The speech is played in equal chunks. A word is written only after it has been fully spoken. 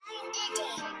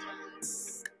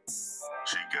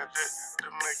to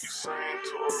make you sing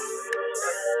to her.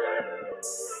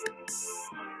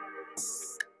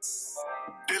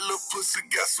 That little pussy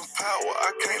got some power,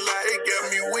 I can't lie, it got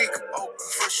me weak. Oh,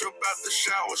 fresh up out the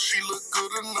shower, she look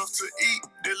good enough to eat.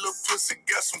 That little pussy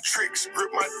got some tricks,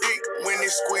 grip my dick when it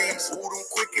squeeze. Ooh, them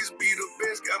quickest be the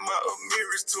best, got my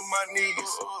Amiris to my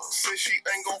knees. Say she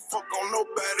ain't gon' fuck on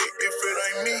nobody if it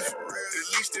ain't me. At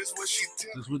least that's what she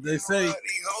tell me. That's what they say.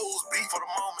 These hoes be for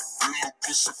the moment. That little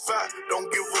pussy fat,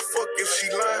 don't give a fuck if she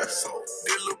lying. So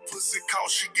that little pussy call,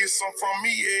 she get some from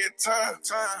me every time.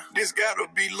 This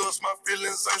gotta be lost, my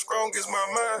feelings ain't strong as my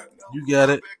mind. You got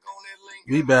it.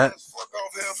 We back. Fuck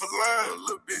off half a line. A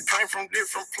little bit came from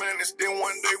different planets, then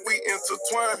one day we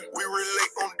intertwine. We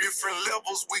relate on different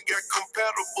levels, we got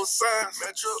compatible signs.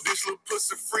 Match up, this little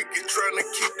pussy freaky, trying to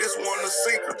keep this one a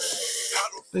secret.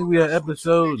 I think we at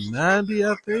episode 90,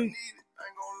 I think.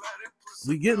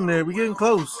 We getting there. We getting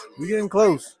close. We getting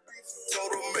close.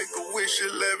 Told her make a wish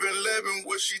 11/11,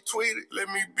 what she tweeted. Let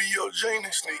me be your genie.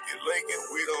 Sneaky linking,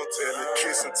 we don't tell it.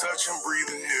 Kiss and touch and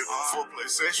breathing here. Foreplay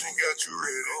session got you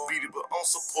ready. Beat it, but on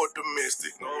support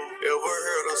domestic. No, ever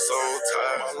heard a soul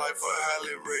tie? My life a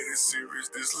highly rated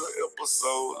series. This little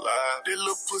episode live. That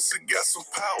little pussy got some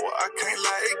power. I can't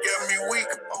lie, it got me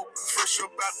weak. Oh, fresh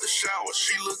up out the shower,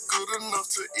 she look good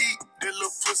enough to eat. That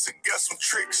little pussy got some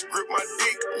tricks. Grip my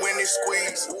dick when it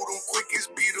squeeze. Ooh, them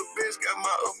quickest be the best. Got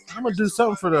my I'm gonna do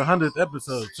something for the 100th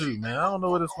episode too, man. I don't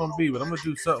know what it's gonna be, but I'm gonna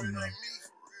do something, man.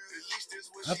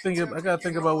 I gotta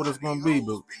think about what it's gonna be,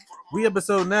 but we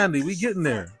episode 90, we getting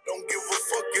there. Don't give a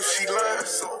fuck if she lying.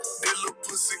 So that little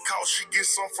pussy call, she get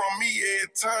some from me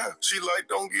every time. She like,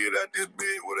 don't get out this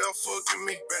bed without fucking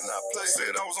me. Better not play.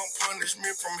 Said I was on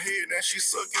punishment from head and she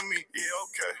sucking me. Yeah,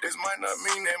 okay. This might not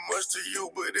mean that much to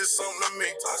you, but it's something to me.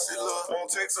 Toxic love,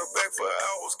 won't text her back for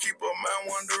hours. Keep her mind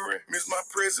wondering. Miss my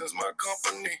presence, my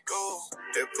company. Go.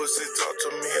 That pussy talk to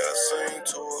me, I sing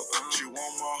to her. She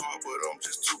want my heart, but I'm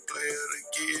just too player to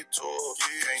get to her.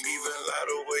 Can't even lie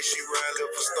the way she ride,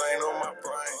 left a stain on my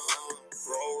brain.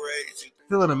 Roll rage.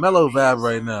 Feeling a mellow vibe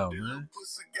right now, man.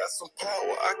 Pussy got some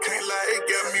power, I can't lie, it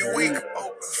got me weak.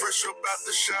 Oh, fresh up out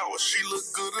the shower, she look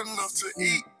good enough to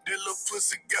eat. That little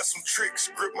pussy got some tricks,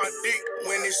 grip my dick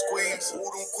when it squeeze. Ooh,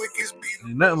 them quickest beat.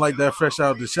 Ain't nothing like that fresh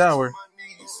out the shower.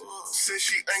 Said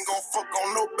she ain't gon' fuck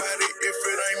on nobody if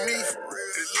it ain't me.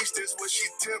 At least that's what she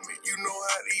tell me. You know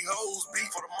how these hoes be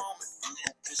for the moment.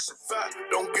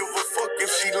 Don't give a fuck if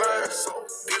she lying. So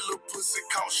that little pussy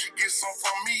call, she get some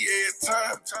from me every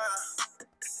time.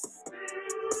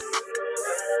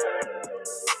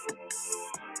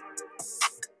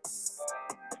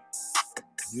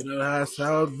 You know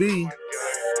how it be. Arch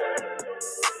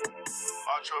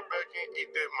your back and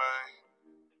eat that, man.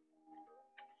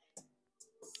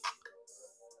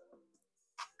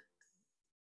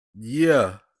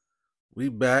 Yeah, we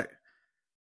back.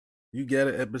 You got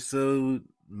it, episode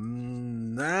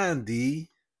 90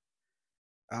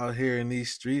 out here in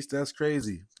these streets. That's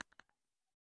crazy.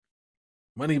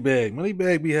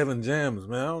 Moneybag be having jams,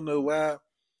 man. I don't know why.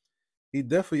 He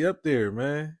definitely up there,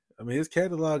 man. I mean, his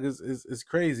catalog is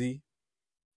crazy.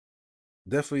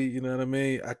 Definitely, you know what I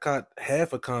mean? I caught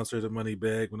half a concert of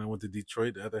Moneybag when I went to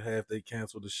Detroit. The other half, they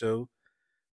canceled the show.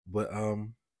 But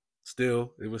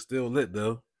still, it was still lit,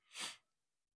 though.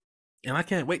 And I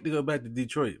can't wait to go back to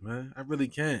Detroit, man. I really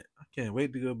can't. I can't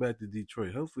wait to go back to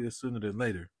Detroit. Hopefully it's sooner than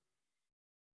later.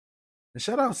 And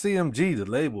shout out CMG, the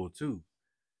label, too.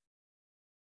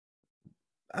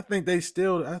 I think they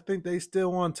still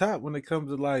on top when it comes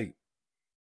to like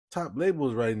top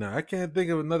labels right now. I can't think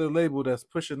of another label that's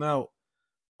pushing out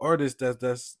artists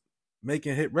that's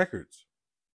making hit records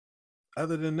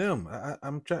other than them.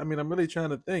 I'm really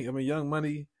trying to think. I mean, Young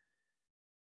Money.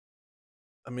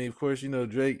 I mean, of course, you know,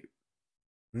 Drake,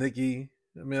 Nicki.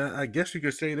 I mean, I guess you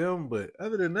could say them, but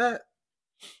other than that,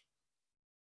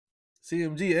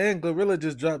 CMG and Glorilla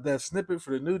just dropped that snippet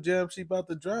for the new jam she about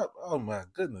to drop. Oh my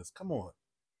goodness, come on.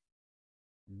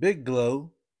 Big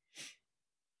Glow.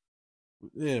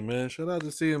 Yeah, man. Shout out to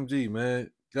CMG, man.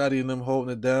 Gotti and them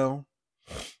holding it down.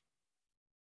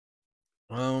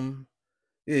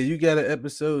 Yeah, you got an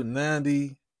episode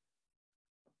 90.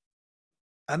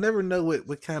 I never know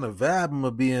what kind of vibe I'm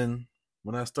gonna be in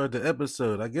when I start the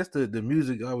episode. I guess the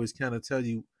music always kind of tell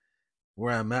you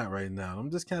where I'm at right now. I'm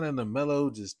just kind of in the mellow,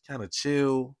 just kind of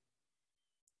chill,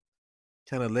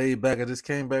 kind of laid back. I just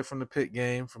came back from the pit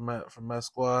game from my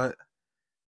squad.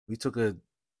 We took a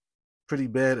pretty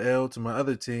bad L to my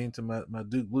other team, to my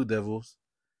Duke Blue Devils.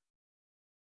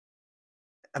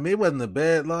 I mean, it wasn't a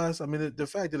bad loss. I mean, the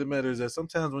fact of the matter is that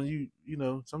sometimes when you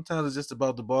know, sometimes it's just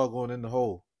about the ball going in the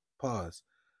hole. Pause.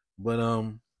 But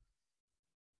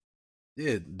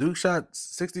yeah, Duke shot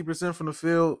 60% from the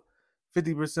field,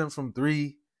 50% from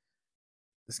three.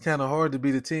 It's kind of hard to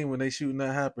beat a team when they shooting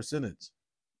that high percentage.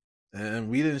 And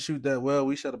we didn't shoot that well.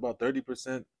 We shot about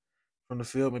 30% from the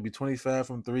field, maybe 25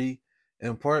 from three.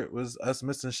 And part was us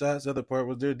missing shots. The other part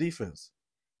was their defense.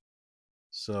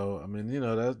 So I mean,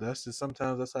 that's just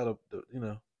sometimes that's how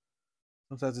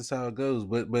sometimes it's how it goes.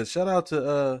 But shout out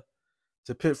to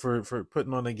Pitt for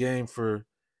putting on a game for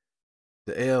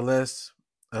the ALS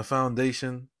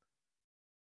Foundation.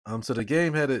 So the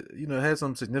game had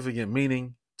some significant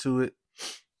meaning to it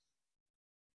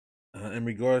in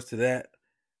regards to that.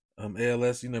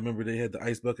 ALS, remember they had the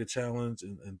ice bucket challenge,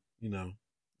 and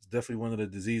it's definitely one of the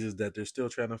diseases that they're still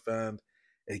trying to find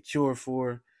a cure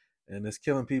for, and it's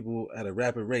killing people at a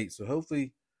rapid rate. So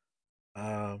hopefully,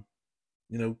 kind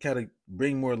of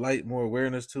bring more light, more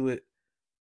awareness to it,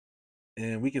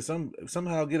 and we can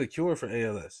somehow get a cure for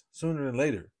ALS sooner than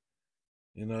later.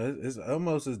 It's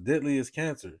almost as deadly as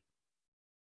cancer,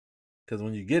 because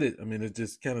when you get it, I mean, it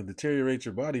just kind of deteriorates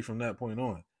your body from that point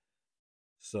on.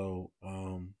 So,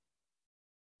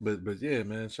 but yeah,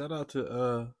 man, shout out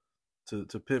to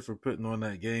Pitt for putting on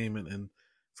that game and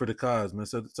for the cause, man.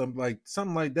 So something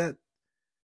like that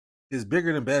is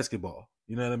bigger than basketball.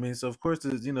 You know what I mean? So of course,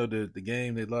 there's the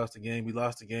game, they lost the game, we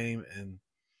lost the game, and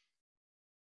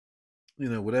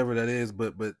whatever that is.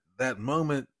 But that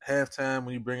moment, halftime,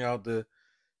 when you bring out the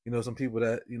some people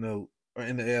that are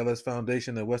in the ALS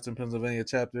Foundation, the Western Pennsylvania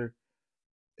chapter,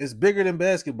 it's bigger than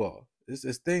basketball.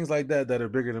 It's things like that that are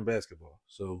bigger than basketball.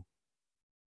 So,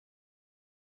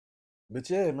 but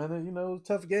yeah, man,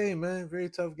 tough game, man, very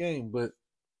tough game. But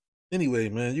anyway,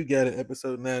 man, you got it.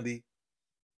 Episode 90.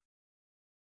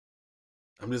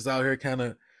 I'm just out here kind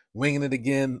of winging it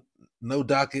again. No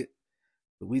docket,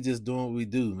 but we just doing what we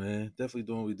do, man. Definitely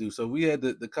doing what we do. So we had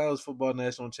the college football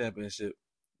national championship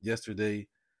yesterday.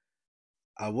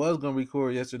 I was gonna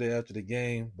record yesterday after the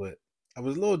game, but I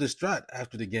was a little distraught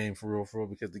after the game for real,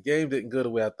 because the game didn't go the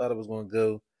way I thought it was gonna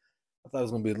go. I thought it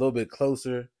was gonna be a little bit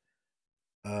closer.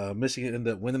 Michigan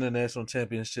ended up winning the national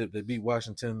championship. They beat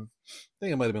Washington. I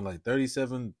think it might have been like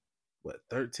 37,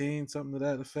 13, something to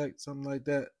that effect, something like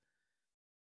that.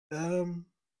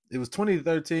 It was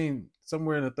 20-13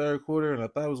 somewhere in the third quarter, and I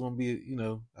thought it was gonna be,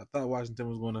 I thought Washington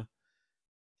was gonna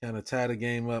kind of tie the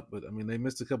game up, but I mean they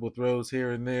missed a couple of throws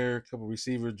here and there, a couple of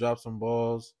receivers dropped some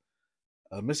balls.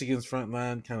 Michigan's front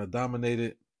line kind of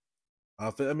dominated.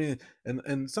 I mean,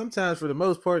 and sometimes for the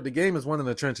most part, the game is won in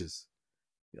the trenches.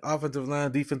 The offensive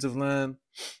line, defensive line,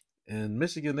 and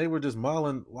Michigan, they were just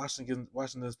mauling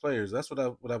Washington's players. That's what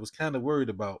I was kind of worried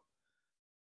about.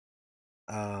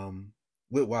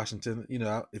 With Washington,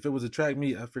 if it was a track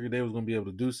meet, I figured they was going to be able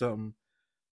to do something.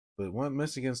 But once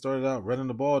Michigan started out running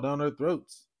the ball down their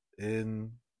throats,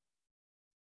 and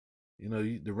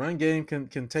the run game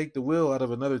can take the will out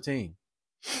of another team.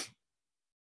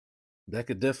 That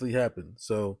could definitely happen.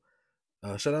 So,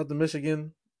 shout out to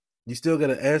Michigan. You still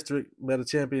got an asterisk by the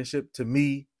championship to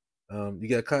me. You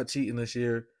got caught cheating this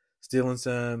year, stealing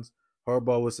signs.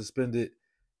 Harbaugh was suspended.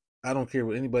 I don't care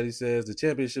what anybody says. The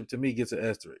championship to me gets an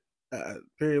asterisk.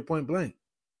 Period, point blank.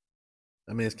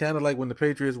 I mean, it's kind of like when the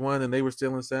Patriots won and they were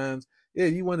stealing signs. Yeah,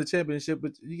 you won the championship,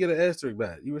 but you get an asterisk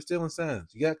back. You were stealing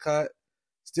signs. You got caught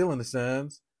stealing the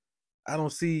signs. I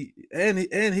don't see, and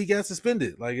he got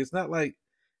suspended. Like, it's not like,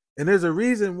 and there's a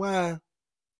reason why.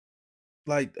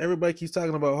 Like, everybody keeps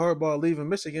talking about Harbaugh leaving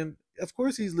Michigan. Of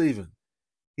course he's leaving.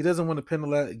 He doesn't want to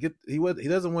penalize. He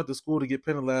doesn't want the school to get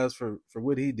penalized for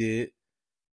what he did,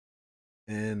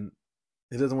 and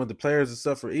he doesn't want the players to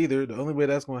suffer either. The only way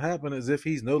that's going to happen is if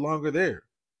he's no longer there.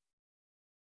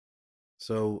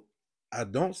 So I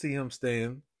don't see him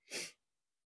staying,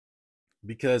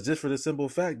 because just for the simple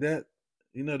fact that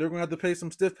they're going to have to pay some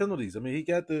stiff penalties. I mean, he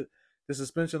got the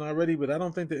suspension already, but I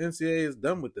don't think the NCAA is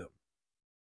done with them.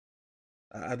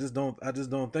 I just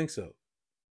don't think so.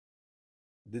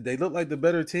 Did they look like the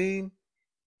better team?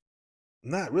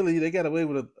 Not really. They got away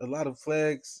with a lot of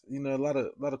flags, a lot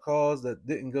of calls that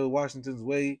didn't go Washington's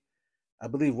way. I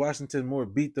believe Washington more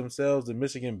beat themselves than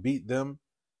Michigan beat them.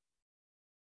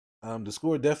 The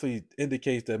score definitely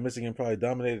indicates that Michigan probably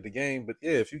dominated the game. But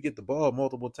yeah, if you get the ball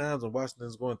multiple times and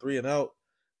Washington's going 3 and out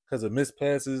because of missed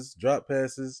passes, drop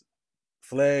passes,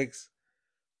 flags,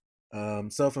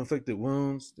 self-inflicted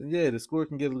wounds, then yeah, the score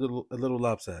can get a little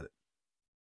lopsided.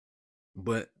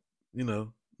 But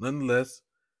nonetheless,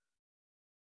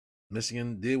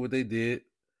 Michigan did what they did.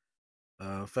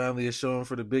 Finally, it's showing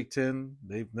for the Big Ten.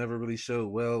 They've never really showed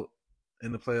well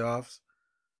in the playoffs,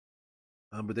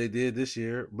 but they did this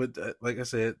year. But like I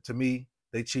said, to me,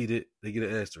 they cheated. They get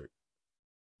an asterisk.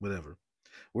 Whatever.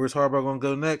 Where's Harbaugh going to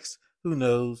go next? Who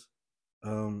knows?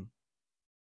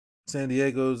 San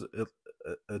Diego's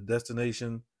a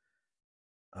destination.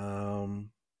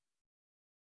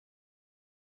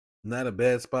 Not a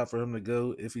bad spot for him to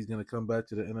go if he's going to come back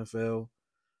to the NFL.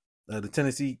 The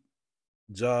Tennessee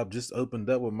job just opened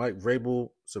up with Mike Vrabel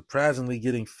surprisingly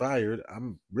getting fired.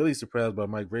 I'm really surprised by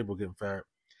Mike Vrabel getting fired.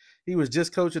 He was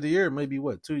just coach of the year, maybe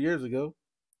 2 years ago,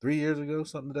 3 years ago,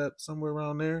 somewhere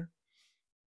around there.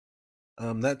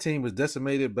 That team was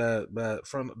decimated by the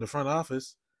front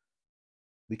office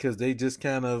because they just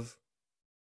kind of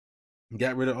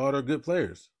got rid of all their good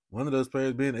players. One of those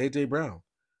players being AJ Brown.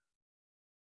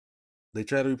 They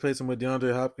tried to replace him with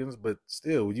DeAndre Hopkins, but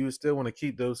still, you still want to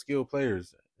keep those skilled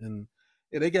players. And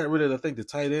yeah, they got rid of, I think, the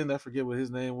tight end. I forget what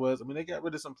his name was. I mean, they got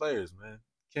rid of some players, man.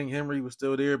 King Henry was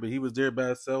still there, but he was there by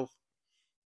himself.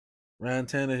 Ryan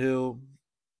Tannehill.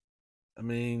 I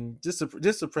mean, just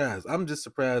surprised. I'm just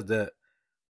surprised that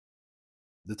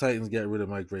the Titans got rid of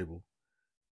Mike Vrabel.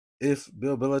 If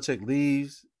Bill Belichick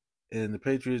leaves and the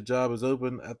Patriots job is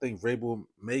open, I think Vrabel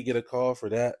may get a call for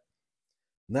that.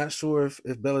 Not sure if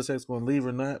Belichick's going to leave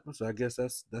or not, so I guess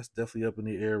that's definitely up in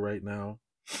the air right now.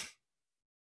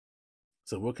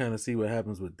 So we'll kind of see what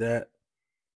happens with that.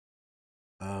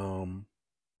 Oh,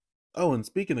 and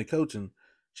speaking of coaching,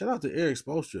 shout out to Eric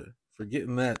Spoelstra for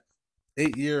getting that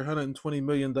 8-year, $120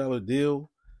 million deal.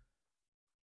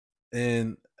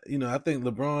 And, I think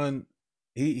LeBron,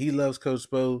 he loves Coach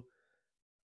Spo.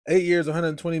 8 years,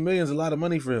 $120 million is a lot of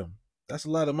money for him. That's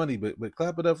a lot of money, but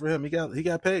clap it up for him. He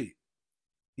got paid.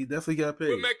 He definitely got paid.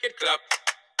 We make it clap.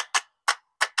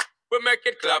 We make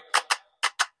it clap.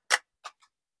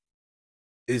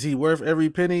 Is he worth every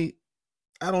penny?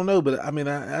 I don't know, but I mean,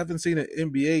 I haven't seen an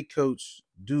NBA coach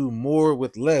do more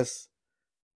with less,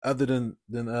 other than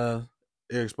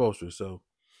Eric Spoelstra. So,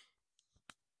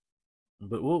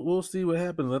 but we'll see what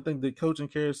happens. I think the coaching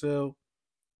carousel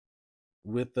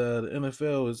with the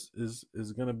NFL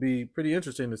is going to be pretty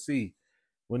interesting to see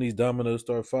when these dominoes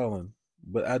start falling.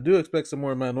 But I do expect some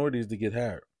more minorities to get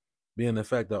hired, being the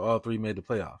fact that all three made the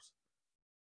playoffs.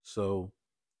 So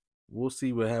we'll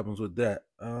see what happens with that.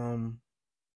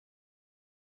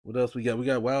 What else we got? We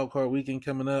got Wild Card Weekend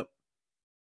coming up,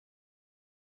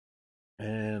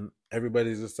 and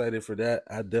everybody's excited for that.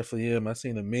 I definitely am. I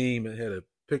seen a meme that had a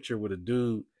picture with a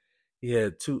dude. He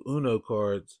had 2 Uno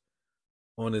cards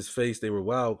on his face. They were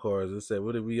wild cards. It said,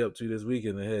 "What are we up to this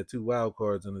weekend?" It had 2 wild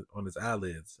cards on his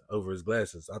eyelids over his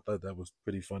glasses. I thought that was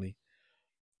pretty funny.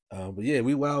 But yeah,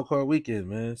 we Wild Card Weekend,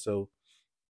 man. So,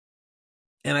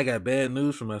 and I got bad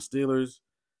news from my Steelers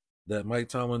that Mike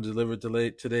Tomlin delivered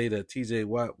today that TJ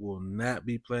Watt will not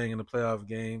be playing in the playoff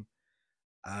game.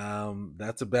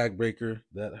 That's a backbreaker.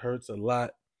 That hurts a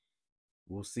lot.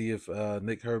 We'll see if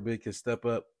Nick Herbig can step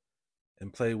up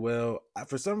and play well.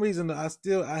 For some reason, I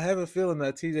have a feeling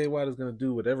that TJ Watt is going to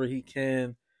do whatever he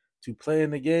can to play in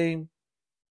the game.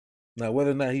 Now,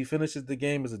 whether or not he finishes the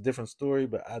game is a different story,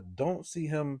 but I don't see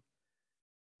him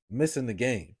missing the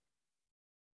game.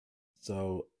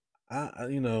 So, I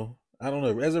don't know.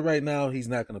 As of right now, he's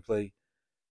not going to play.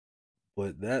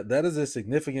 But that is a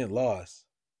significant loss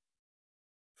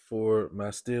for my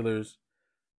Steelers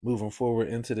moving forward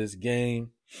into this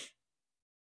game.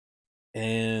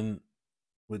 And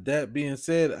with that being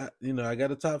said, I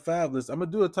got a top 5 list. I'm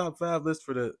gonna do a top 5 list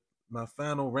for my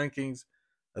final rankings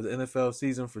of the NFL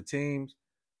season for teams.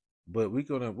 But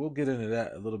we'll get into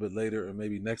that a little bit later, or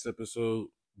maybe next episode.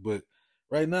 But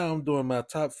right now, I'm doing my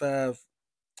top 5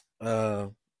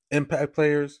 impact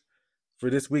players for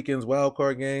this weekend's wild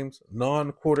card games,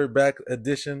 non-quarterback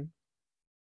edition.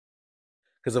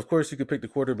 Because of course you could pick the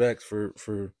quarterbacks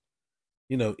for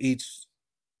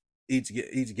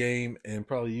each game and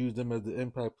probably use them as the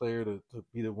impact player to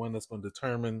be the one that's going to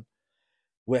determine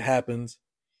what happens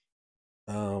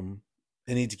in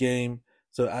each game.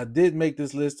 So I did make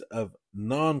this list of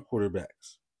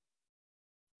non-quarterbacks.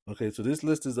 Okay, so this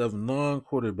list is of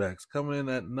non-quarterbacks. Coming in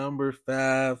at number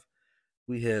 5,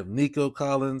 we have Nico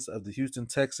Collins of the Houston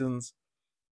Texans.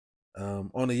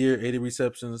 On the year, 80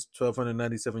 receptions,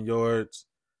 1,297 yards.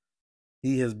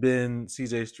 He has been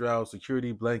C.J. Stroud's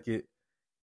security blanket.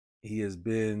 He has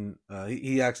been.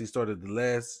 He actually started the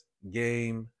last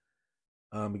game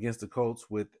against the Colts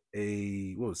with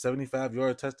a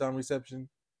 75-yard touchdown reception.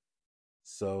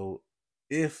 So,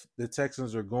 if the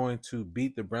Texans are going to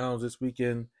beat the Browns this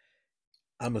weekend,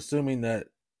 I'm assuming that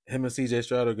him and C.J.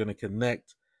 Stroud are going to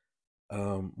connect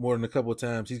more than a couple of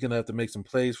times. He's going to have to make some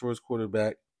plays for his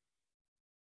quarterback.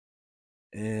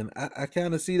 And I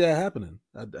kind of see that happening.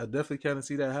 I definitely kind of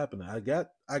see that happening. I got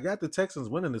the Texans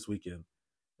winning this weekend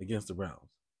against the Browns.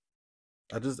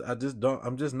 I'm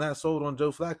just not sold on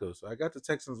Joe Flacco. So I got the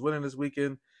Texans winning this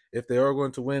weekend. If they are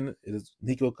going to win, it is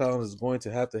Nico Collins is going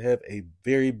to have a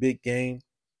very big game,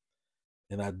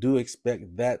 and I do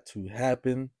expect that to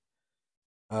happen.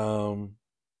 Um,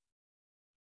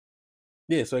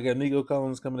 yeah, so I got Nico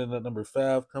Collins coming in at number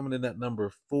 5. Coming in at number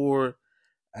 4,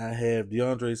 I have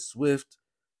DeAndre Swift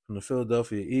from the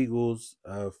Philadelphia Eagles.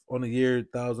 On the year,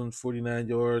 1,049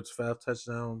 yards, 5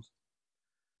 touchdowns.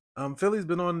 Philly's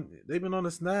been on. They've been on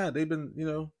the snide. They've been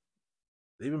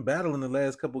battling the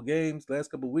last couple games,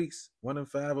 last couple weeks.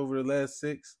 1-5 over the last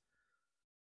 6.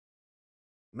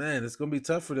 Man, it's gonna be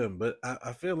tough for them. But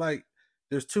I feel like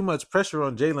there's too much pressure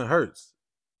on Jalen Hurts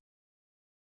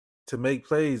to make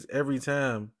plays every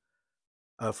time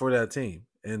for that team.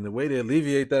 And the way to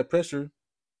alleviate that pressure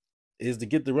is to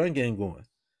get the run game going.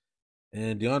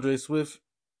 And DeAndre Swift,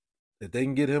 if they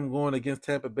can get him going against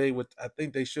Tampa Bay, which I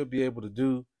think they should be able to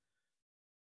do,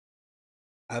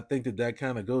 I think that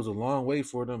kind of goes a long way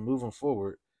for them moving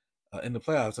forward in the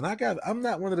playoffs. And I'm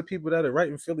not one of the people that are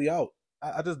writing Philly out.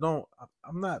 I just don't.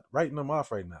 I'm not writing them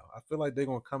off right now. I feel like they're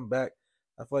gonna come back.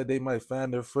 I feel like they might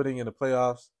find their footing in the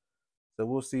playoffs. So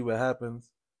we'll see what happens.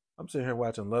 I'm sitting here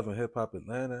watching Love and Hip Hop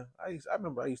Atlanta. I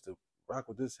remember I used to rock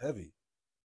with this heavy.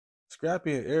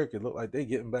 Scrappy and Eric, it looked like they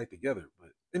getting back together. But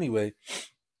anyway,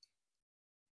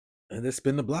 and it's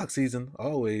spin the block season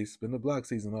always. Spin the block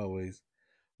season always.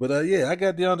 But yeah, I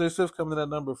got DeAndre Swift coming in at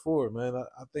number 4, man.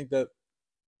 I think that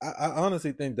I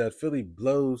honestly think that Philly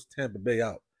blows Tampa Bay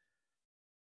out.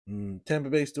 Tampa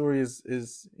Bay story is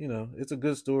it's a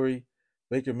good story.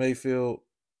 Baker Mayfield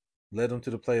led them to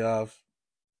the playoffs.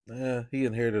 He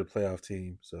inherited a playoff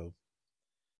team, so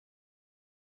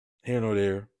here nor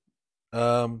there.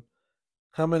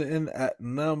 Coming in at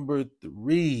number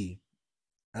 3,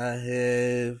 I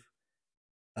have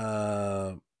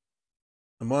Amon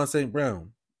St.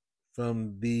 Brown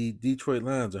from the Detroit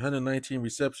Lions. 119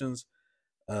 receptions,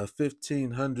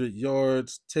 1,500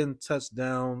 yards, 10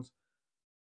 touchdowns.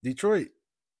 Detroit.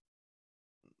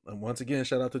 Once again,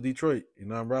 shout out to Detroit.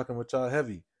 I'm rocking with y'all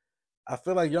heavy. I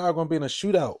feel like y'all are going to be in a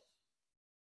shootout.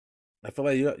 I feel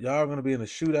like y'all are going to be in a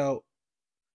shootout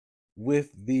with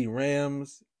the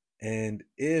Rams. And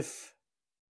if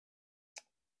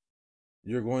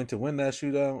you're going to win that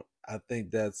shootout, I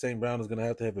think that St. Brown is going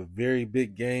to have a very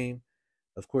big game.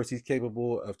 Of course, he's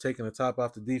capable of taking the top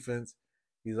off the defense.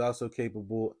 He's also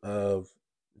capable of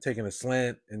taking a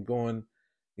slant and going,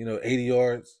 80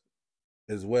 yards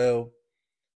as well.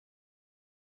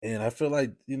 And I feel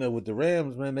like, with the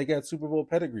Rams, man, they got Super Bowl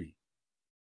pedigree.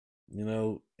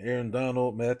 Aaron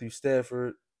Donald, Matthew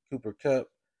Stafford, Cooper Kupp.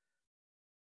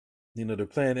 They're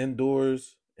playing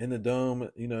indoors in the dome,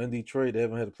 in Detroit. They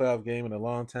haven't had a playoff game in a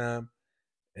long time.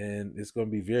 And it's going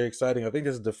to be very exciting. I think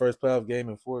this is the first playoff game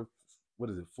in Ford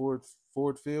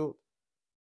Field.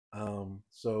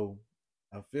 So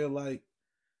I feel like,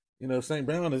 St.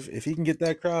 Brown, if he can get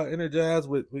that crowd energized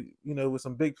with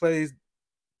some big plays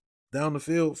down the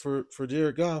field for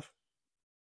Jared Goff,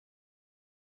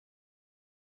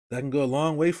 that can go a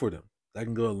long way for them. That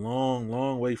can go a long,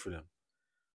 long way for them.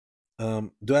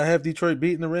 Do I have Detroit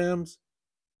beating the Rams?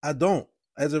 I don't.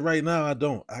 As of right now, I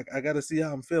don't. I got to see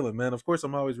how I'm feeling, man. Of course,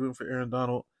 I'm always rooting for Aaron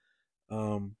Donald.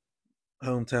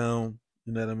 Hometown,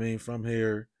 you know what I mean? From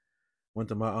here, went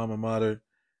to my alma mater.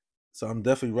 So I'm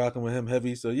definitely rocking with him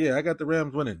heavy. So yeah, I got the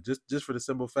Rams winning just for the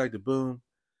simple fact that Boom.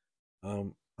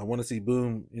 I want to see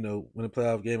Boom, win a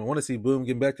playoff game. I want to see Boom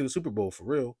getting back to the Super Bowl for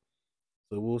real.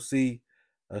 So we'll see.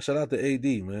 Shout out to AD,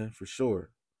 man, for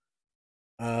sure.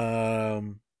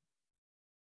 Coming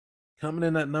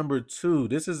in at number 2,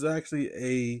 this is actually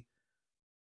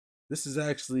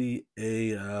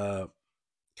a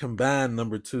combined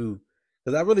number 2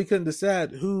 because I really couldn't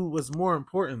decide who was more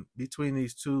important between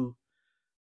these two.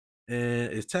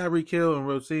 And it's Tyreek Hill and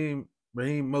Raheem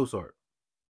Mostert.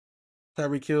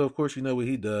 Tyreek Hill, of course, you know what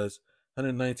he does.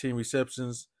 119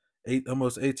 receptions,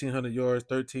 almost 1,800 yards,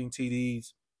 13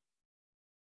 TDs.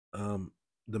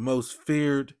 The most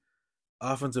feared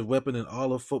offensive weapon in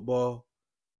all of football.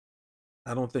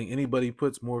 I don't think anybody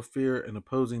puts more fear in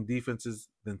opposing defenses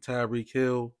than Tyreek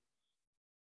Hill.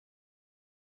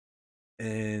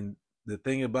 And the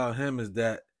thing about him is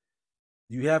that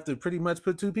you have to pretty much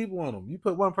put 2 people on him. You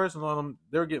put one person on him,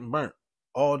 they're getting burnt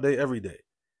all day, every day.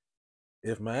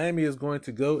 If Miami is going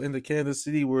to go into Kansas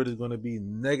City where it is going to be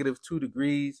 -2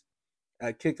 degrees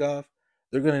at kickoff,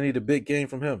 they're going to need a big game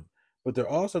from him. But they're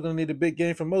also going to need a big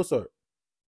game from Mostert.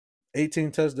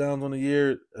 18 touchdowns on the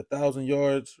year, 1,000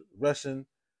 yards rushing.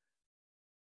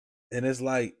 And it's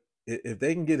like, if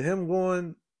they can get him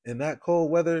going in that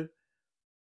cold weather,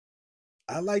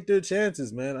 I like their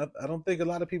chances, man. I don't think a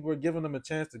lot of people are giving them a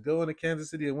chance to go into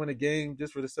Kansas City and win a game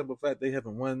just for the simple fact they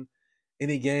haven't won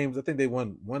any games. I think they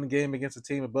won one game against a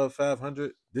team above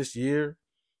 500 this year.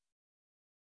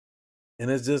 And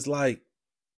it's just like,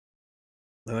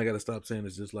 and I got to stop saying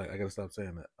it's just like, I got to stop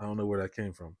saying that. I don't know where that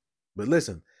came from. But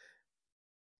listen,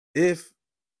 if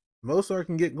Mozart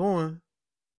can get going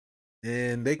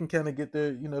and they can kind of get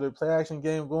their, their play action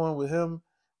game going with him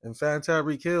and find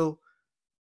Tyreek Hill,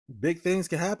 big things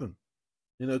can happen.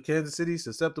 Kansas City's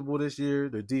susceptible this year.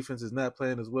 Their defense is not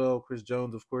playing as well. Chris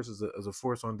Jones, of course, is a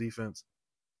force on defense.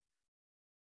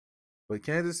 But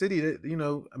Kansas City,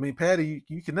 Patty,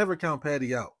 you can never count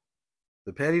Patty out.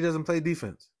 The Patty doesn't play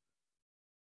defense.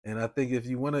 And I think if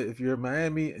you're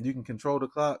Miami and you can control the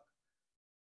clock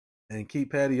and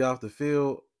keep Patty off the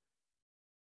field,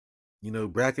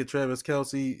 bracket Travis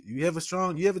Kelce, you have a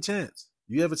chance.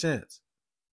 You have a chance.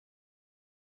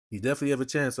 You definitely have a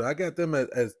chance. So I got them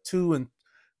as 2A and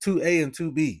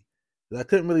 2B. I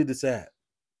couldn't really decide.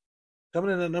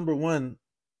 Coming in at number 1,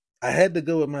 I had to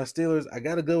go with my Steelers. I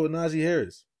got to go with Najee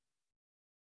Harris.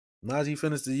 Najee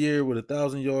finished the year with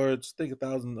 1,000 yards, I think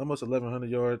almost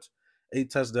 1,100 yards, 8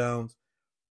 touchdowns.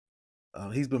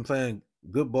 He's been playing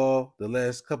good ball the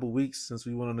last couple weeks since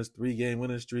we went on this 3-game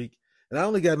winning streak. And I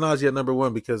only got Najee at number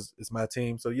 1 because it's my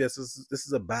team. So yes, this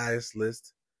is a biased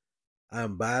list.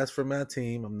 I'm biased for my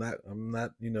team. I'm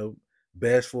not,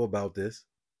 bashful about this.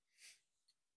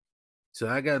 So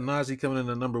I got Najee coming in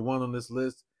at number 1 on this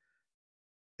list.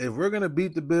 If we're going to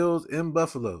beat the Bills in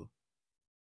Buffalo,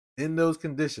 in those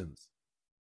conditions,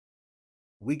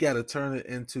 we got to turn it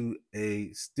into a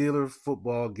Steeler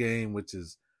football game, which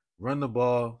is run the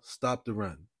ball, stop the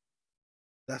run.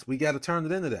 We got to turn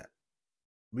it into that.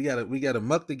 We got to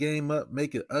muck the game up,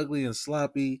 make it ugly and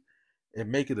sloppy, and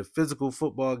make it a physical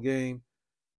football game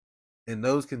in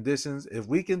those conditions. If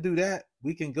we can do that,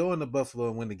 we can go into Buffalo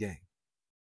and win the game.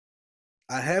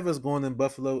 I have us going in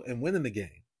Buffalo and winning the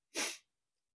game.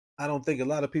 I don't think a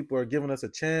lot of people are giving us a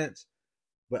chance,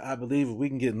 but I believe if we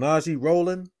can get Najee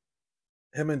rolling,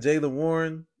 him and Jaylen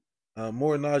Warren,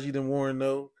 more Najee than Warren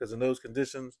though, because in those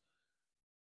conditions,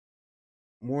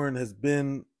 Warren has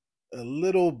been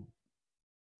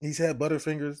he's had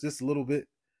butterfingers just a little bit.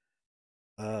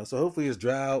 So hopefully it's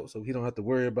dry out so he don't have to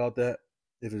worry about that.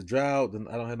 If it's dry out, then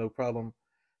I don't have no problem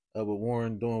with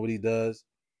Warren doing what he does.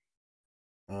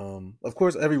 Of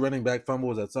course, every running back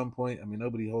fumbles at some point. I mean,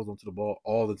 nobody holds onto the ball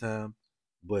all the time,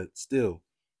 but still,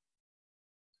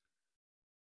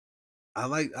 I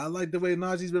like the way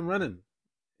Najee's been running.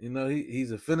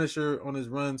 He's a finisher on his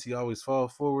runs. He always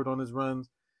falls forward on his runs.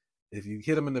 If you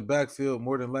hit him in the backfield,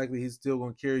 more than likely he's still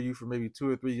going to carry you for maybe 2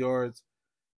 or 3 yards.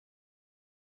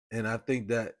 And I think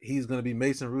that he's going to be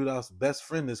Mason Rudolph's best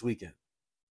friend this weekend.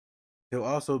 He'll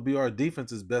also be our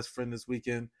defense's best friend this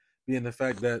weekend, being the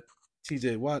fact that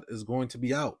TJ Watt is going to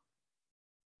be out.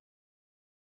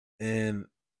 And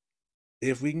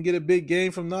if we can get a big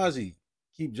game from Najee,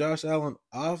 keep Josh Allen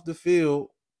off the field,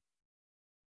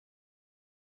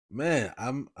 man,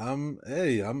 I'm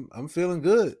feeling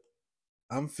good.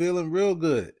 I'm feeling real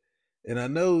good. And I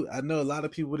know a lot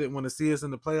of people didn't want to see us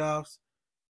in the playoffs.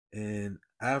 And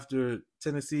after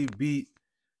Tennessee beat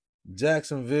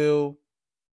Jacksonville,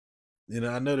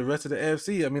 I know the rest of the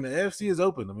AFC. I mean, the AFC is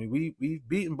open. I mean, we've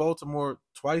beaten Baltimore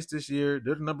twice this year.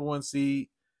 They're the number 1 seed.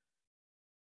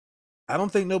 I don't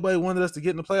think nobody wanted us to get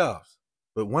in the playoffs.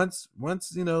 But once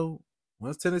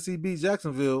Tennessee beat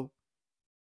Jacksonville,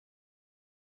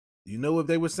 you know what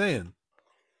they were saying.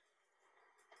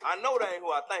 I know that ain't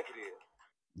who I think it is.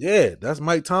 Yeah, that's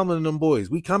Mike Tomlin and them boys.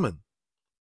 We coming.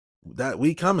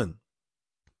 We coming.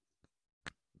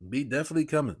 We definitely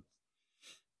coming.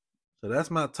 So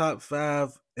that's my top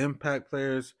 5 impact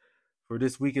players for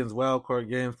this weekend's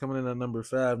wildcard games. Coming in at number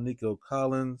 5, Nico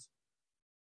Collins.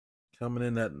 Coming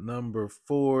in at number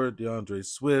 4, DeAndre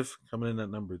Swift. Coming in at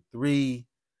number 3,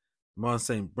 Mon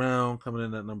St. Brown. Coming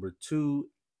in at number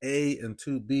 2A and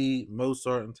 2B,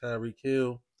 Mozart and Tyreek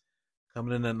Hill.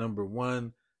 Coming in at number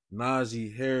 1,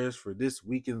 Najee Harris for this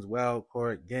weekend's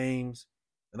wildcard games.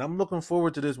 And I'm looking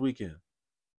forward to this weekend.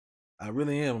 I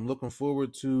really am. I'm looking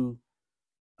forward to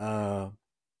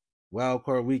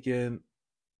wildcard weekend.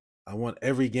 I want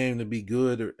every game to be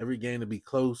good or every game to be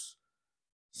close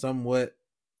somewhat.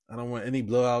 I don't want any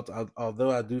blowouts, although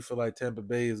I do feel like Tampa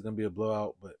Bay is going to be a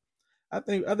blowout. But I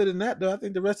think other than that, though, I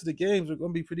think the rest of the games are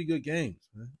going to be pretty good games.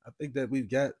 Man. I think that we've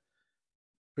got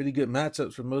pretty good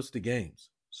matchups for most of the games.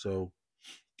 So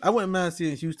I wouldn't mind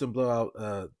seeing Houston blow out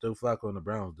Joe Flacco and the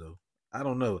Browns, though. I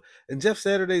don't know. And Jeff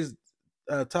Saturday's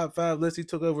top 5 list, he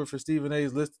took over for Stephen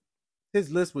A's list. His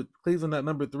list with Cleveland at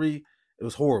number 3, it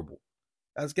was horrible.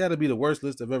 That's got to be the worst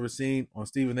list I've ever seen on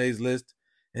Stephen A's list.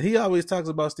 And he always talks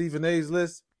about Stephen A's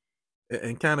list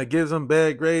and kind of gives him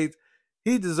bad grades.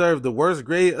 He deserved the worst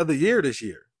grade of the year this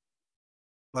year.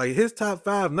 Like his top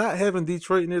five, not having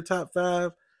Detroit in their top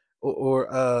five,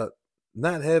 or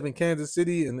not having Kansas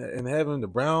City and having the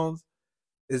Browns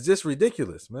is just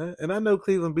ridiculous, man. And I know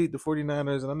Cleveland beat the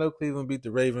 49ers and I know Cleveland beat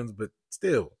the Ravens, but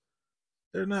still,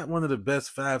 they're not one of the best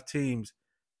five teams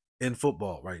in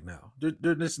football right now.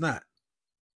 They're just not.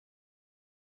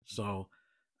 So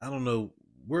I don't know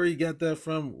where he got that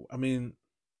from. I mean,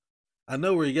 I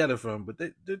know where he got it from, but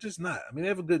they're just not. I mean, they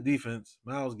have a good defense.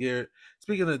 Myles Garrett.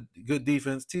 Speaking of good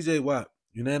defense, TJ Watt,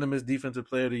 unanimous defensive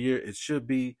player of the year. It should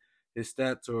be. His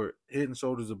stats are head and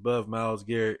shoulders above Myles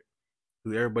Garrett,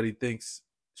 who everybody thinks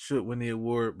should win the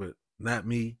award, but not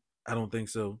me. I don't think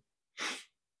so.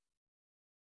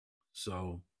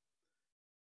 So,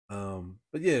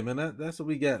 but yeah, man, that's what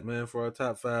we got, man, for our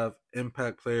top five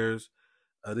impact players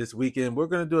this weekend. We're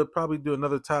gonna probably do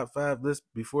another top five list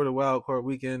before the wild card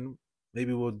weekend.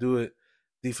 Maybe we'll do it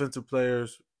defensive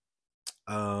players,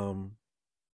 or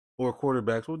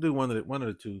quarterbacks. We'll do one of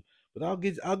the two. But I'll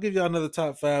give y'all another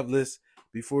top five list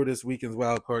before this weekend's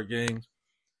wild card games,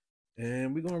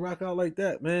 and we're gonna rock out like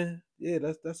that, man. Yeah,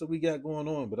 that's what we got going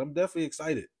on. But I'm definitely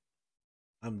excited.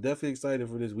 I'm definitely excited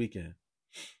for this weekend.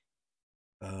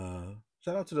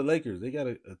 Shout out to the Lakers. They got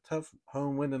a tough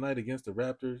home win tonight against the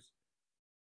Raptors.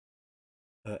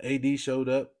 AD showed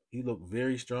up. He looked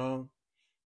very strong.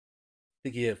 I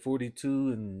think he had 42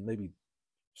 and maybe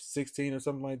 16 or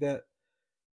something like that.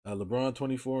 LeBron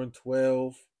 24 and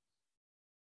 12.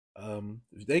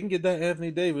 If they can get that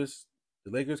Anthony Davis,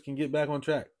 the Lakers can get back on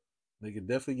track. They can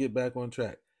definitely get back on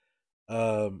track.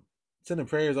 Sending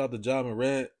prayers out to Ja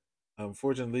Morant.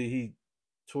 Unfortunately, he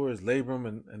tore his labrum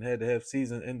and had to have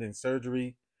season-ending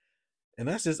surgery. And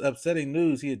that's just upsetting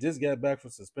news. He had just got back from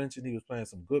suspension. He was playing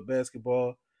some good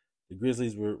basketball. The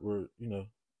Grizzlies were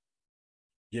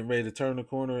getting ready to turn the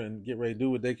corner and get ready to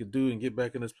do what they could do and get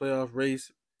back in this playoff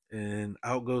race. And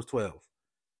out goes 12.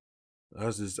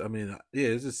 It's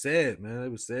just sad, man.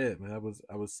 It was sad, man.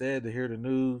 I was sad to hear the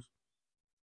news.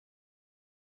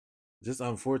 Just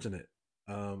unfortunate.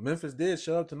 Memphis did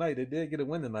show up tonight. They did get a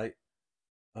win tonight.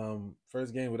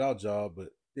 First game without Ja, but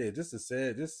yeah, just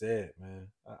sad, man.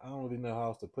 I don't really know how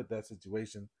else to put that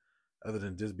situation other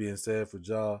than just being sad for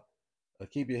Ja.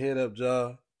 Keep your head up,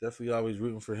 Ja. Definitely always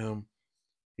rooting for him.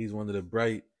 He's one of the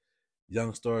bright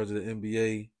young stars of the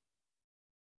NBA.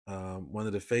 One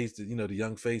of the the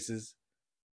young faces,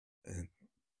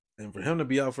 and for him to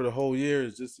be out for the whole year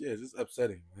is just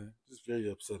upsetting, man. Just very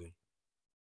upsetting.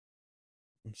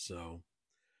 So,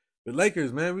 but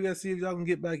Lakers, man, we gotta see if y'all can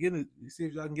get back in it. See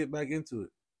if y'all can get back into it.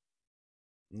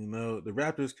 The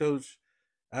Raptors coach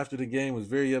after the game was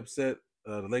very upset.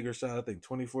 The Lakers shot, I think,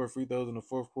 24 free throws in the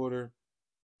fourth quarter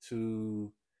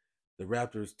to the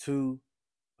Raptors 2.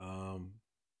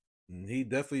 He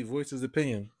definitely voiced his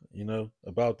opinion,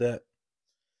 about that.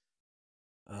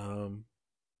 You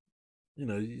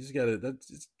just gotta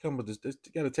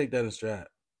take that in stride.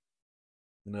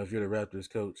 If you're the Raptors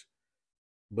coach.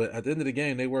 But at the end of the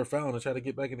game, they were fouling to try to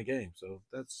get back in the game. So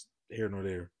that's here nor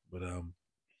there. But let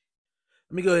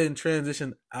me go ahead and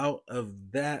transition out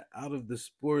of the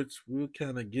sports. We'll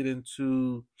kind of get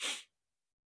into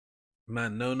my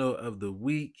no-no of the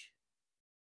week.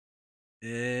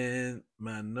 And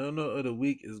my no-no of the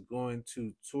week is going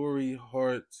to Torrey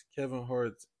Hart, Kevin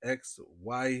Hart's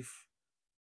ex-wife.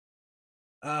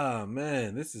 Ah,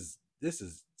 man, this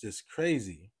is just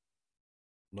crazy.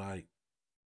 Like,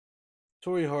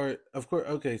 Torrey Hart, of course.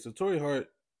 Okay, so Torrey Hart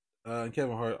and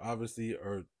Kevin Hart obviously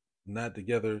are not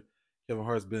together. Kevin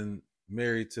Hart's been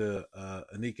married to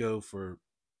Aniko for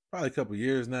probably a couple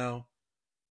years now.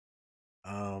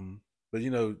 But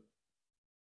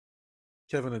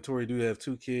Kevin and Torrey do have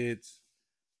 2 kids.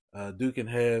 Duke and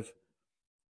Have,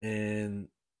 and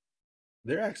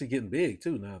they're actually getting big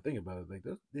too. Now think about it, like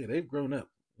they've grown up.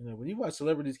 When you watch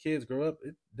celebrities' kids grow up,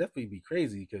 it definitely be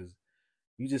crazy because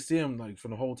you just see them like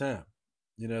from the whole time.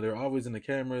 They're always in the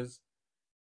cameras,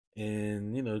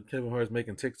 and Kevin Hart's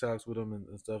making TikToks with them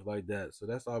and stuff like that. So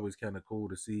that's always kind of cool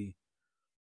to see.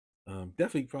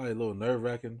 Definitely probably a little nerve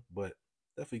wracking, but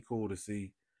definitely cool to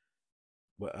see.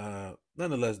 But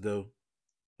nonetheless, though,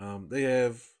 they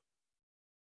have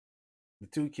the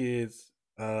 2 kids.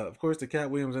 Of course, the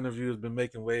Cat Williams interview has been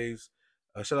making waves.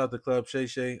 Shout out to Club Shay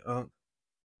Shay Unk.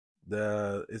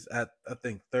 It's at, I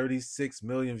think, 36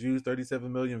 million views,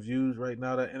 37 million views right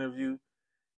now, that interview.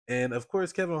 And of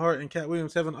course, Kevin Hart and Cat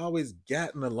Williams haven't always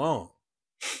gotten along.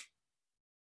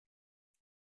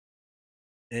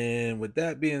 And with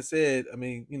that being said, I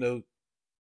mean,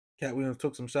 Cat Williams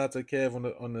took some shots at Kev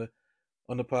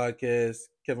on the podcast.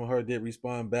 Kevin Hart did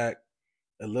respond back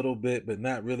a little bit, but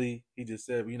not really. He just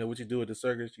said, you know, what you do at the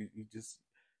circus,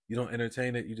 you don't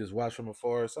entertain it, you just watch from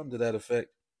afar, something to that effect.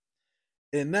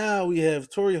 And now we have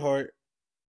Torrey Hart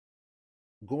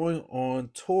going on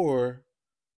tour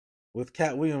with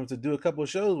Cat Williams to do a couple of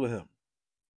shows with him.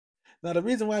 Now the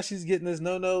reason why she's getting this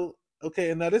no,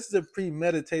 okay, and now this is a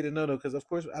premeditated no, because of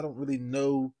course I don't really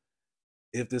know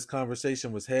if this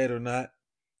conversation was had or not.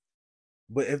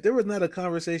 But if there was not a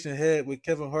conversation had with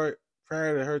Kevin Hart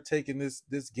prior to her taking this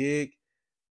gig,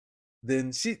 then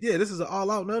this is an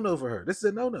all out no for her. This is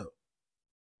a no.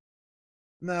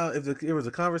 Now, if there was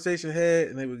a conversation had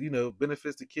and it was, you know,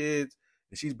 benefits the kids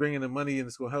and she's bringing the money and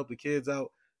it's going to help the kids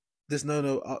out, this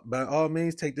no, by all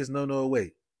means, take this no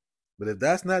away. But if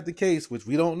that's not the case, which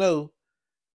we don't know,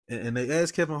 and they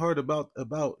asked Kevin Hart about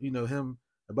you know him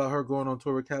about her going on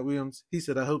tour with Cat Williams, he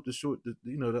said, "I hope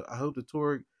I hope the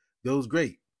tour goes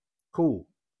great, cool,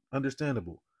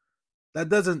 understandable." That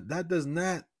does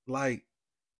not like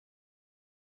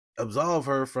absolve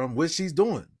her from what she's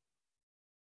doing.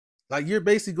 Like, you're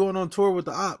basically going on tour with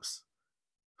the ops.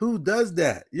 Who does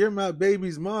that? You're my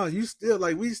baby's mom. You still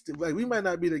we might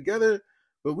not be together,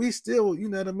 but we still, you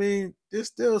know what I mean? There's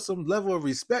still some level of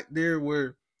respect there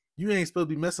where you ain't supposed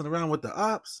to be messing around with the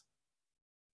ops.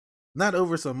 Not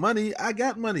over some money. I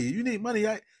got money. You need money.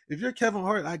 If you're Kevin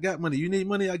Hart, I got money. You need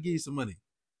money, I give you some money.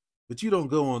 But you don't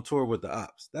go on tour with the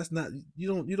ops. That's not, you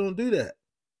don't do that.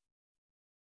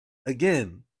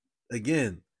 Again,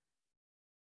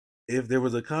 if there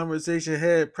was a conversation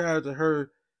had prior to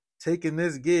her taking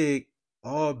this gig,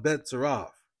 all bets are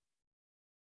off.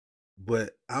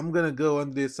 But I'm going to go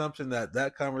under the assumption that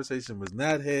that conversation was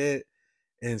not had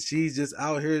and she's just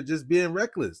out here just being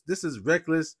reckless. This is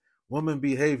reckless woman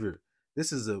behavior.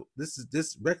 This is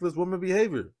reckless woman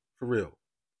behavior for real.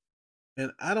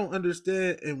 And I don't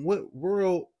understand in what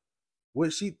world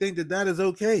would she think that is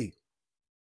okay.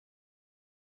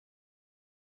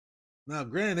 Now,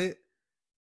 granted,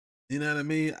 you know what I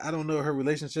mean? I don't know her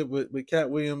relationship with Cat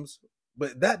Williams,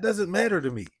 but that doesn't matter to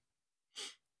me.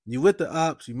 You with the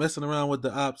ops, you messing around with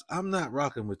the ops. I'm not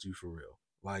rocking with you for real.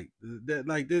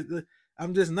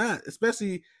 I'm just not,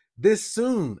 especially this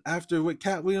soon after what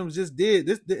Cat Williams just did.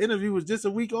 The interview was just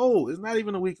a week old. It's not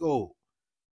even a week old.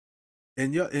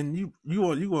 And you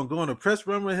gonna go on a press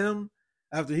run with him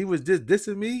after he was just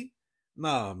dissing me?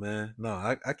 Nah, man.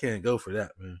 No, I can't go for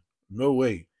that, man. No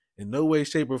way. In no way,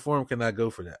 shape, or form can I go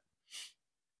for that.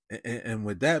 And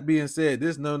with that being said,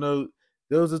 this no,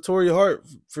 there was a Torrey Hart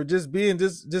for just being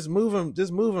just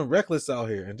moving reckless out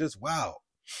here and just wow.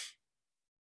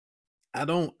 I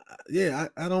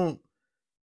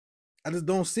just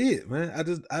don't see it, man.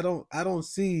 I don't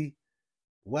see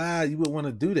why you would want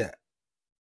to do that.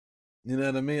 You know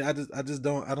what I mean? I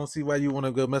don't see why you want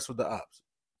to go mess with the ops.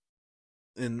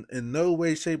 In no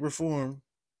way, shape, or form.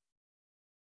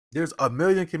 There's a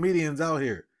million comedians out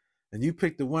here, and you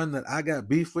pick the one that I got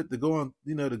beef with to go on,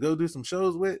 you know, to go do some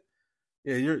shows with.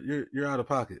 Yeah, you're out of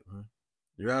pocket, man.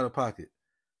 You're out of pocket.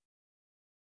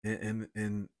 And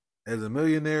as a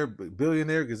millionaire,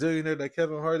 billionaire, gazillionaire that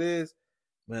Kevin Hart is,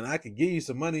 man, I could give you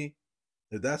some money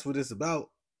if that's what it's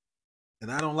about.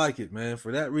 And I don't like it, man.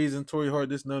 For that reason, Torrey Hart,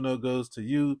 this no goes to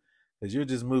you because you're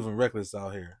just moving reckless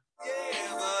out here.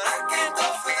 Yeah, but I can't go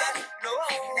for that. No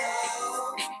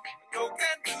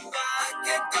can do. I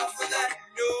can't go for that.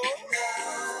 No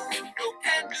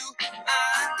can do. I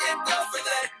can't go for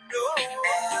that. No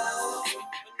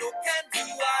can do.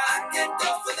 I can't go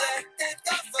for that. Can't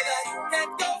go for that.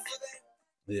 Can't go for that.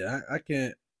 Yeah, I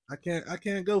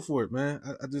can't go for it, man.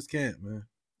 I just can't, man.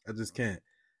 I just can't.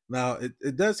 Now,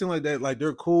 it does seem like that, like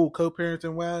they're cool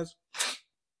co-parenting wise,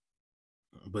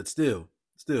 but still,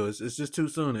 it's just too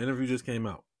soon. The interview just came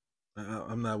out.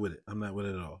 I'm not with it. I'm not with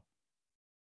it at all.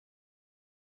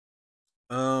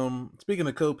 Speaking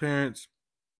of co-parents,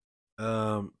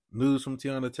 news from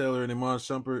Teyana Taylor and Iman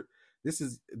Shumpert. This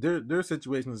is their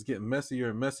situation is getting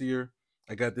messier and messier.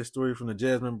 I got this story from the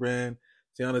Jasmine brand.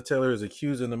 Teyana Taylor is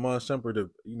accusing Iman Shumpert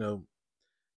of, you know,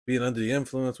 being under the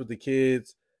influence with the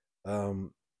kids.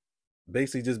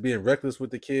 Basically just being reckless with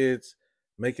the kids,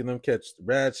 making them catch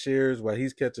ride shares while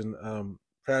he's catching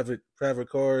private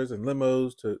cars and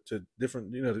limos to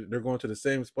different, you know, they're going to the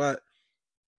same spot.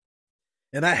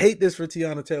 And I hate this for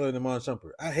Teyana Taylor and Iman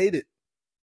Shumpert. I hate it.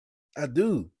 I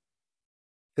do.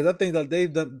 Because I think that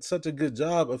they've done such a good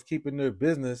job of keeping their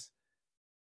business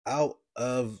out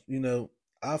of, you know,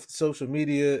 off social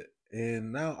media.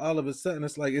 And now all of a sudden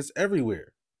it's like it's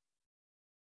everywhere.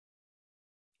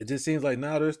 It just seems like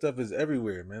now their stuff is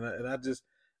everywhere, man. And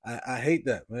I hate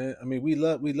that, man. I mean, we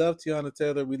love Teyana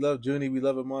Taylor, we love Junie, we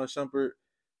love Iman Shumpert.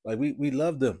 Like we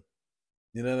love them.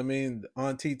 You know what I mean?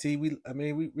 On TT, we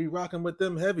rocking with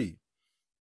them heavy.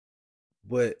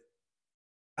 But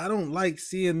I don't like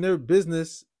seeing their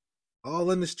business all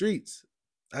in the streets.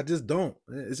 I just don't.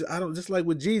 I don't, just like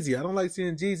with Jeezy. I don't like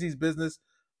seeing Jeezy's business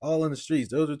all in the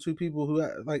streets. Those are two people who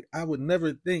I would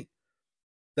never think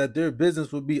that their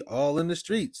business would be all in the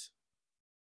streets.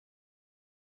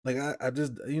 Like I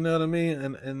just, you know what I mean?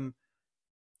 And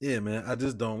yeah, man, I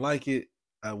just don't like it.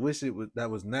 I wish it was that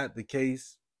was not the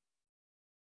case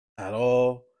at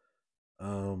all.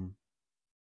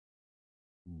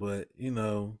 But you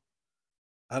know,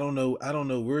 I don't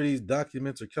know where these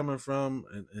documents are coming from,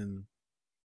 and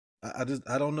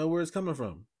I don't know where it's coming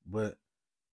from. But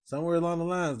somewhere along the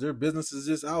lines, their business is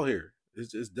just out here.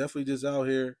 It's definitely just out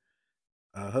here.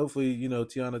 Hopefully, you know,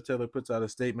 Teyana Taylor puts out a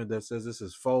statement that says this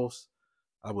is false.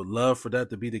 I would love for that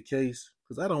to be the case,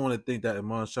 because I don't want to think that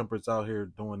Iman Shumpert's out here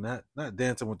doing that. Not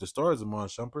Dancing with the Stars, Iman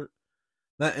Shumpert.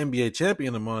 Not NBA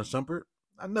champion Iman Shumpert.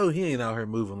 I know he ain't out here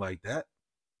moving like that.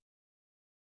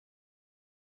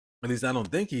 At least I don't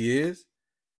think he is.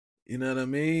 You know what I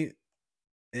mean?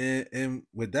 And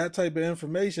with that type of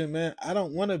information, man, I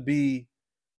don't want to know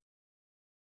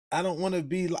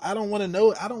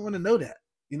that.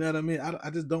 You know what I mean? I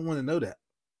just don't want to know that.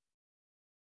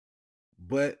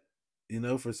 But, you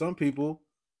know, for some people,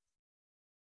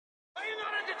 are you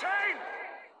not entertained?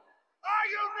 Are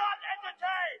you not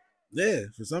entertained?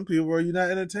 Yeah, for some people, are you not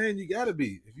entertained? You gotta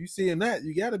be. If you seeing that,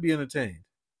 you gotta be entertained.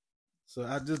 So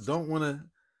I just don't want to.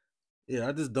 Yeah,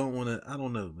 I just don't want to. I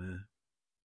don't know, man.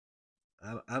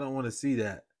 I don't want to see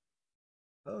that.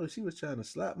 Oh, she was trying to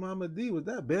slap Mama D. Was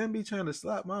that Bambi trying to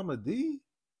slap Mama D?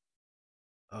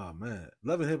 Oh man,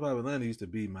 Love and Hip Hop Atlanta used to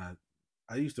be my.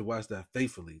 I used to watch that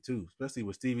faithfully too, especially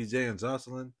with Stevie J and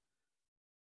Jocelyn.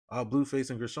 All Blueface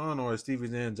and Krishan, or Stevie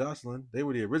J and Jocelyn, they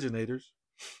were the originators.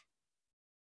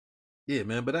 Yeah,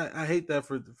 man, but I hate that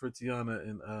for Teyana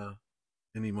and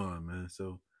Iman, man.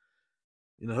 So,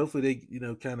 you know, hopefully they, you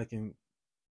know, kind of can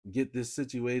get this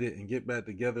situated and get back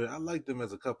together. I like them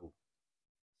as a couple,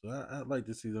 so I'd like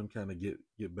to see them kind of get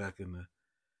back in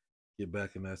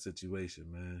that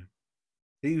situation, man.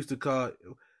 He used to call,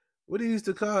 what he used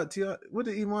to call it, what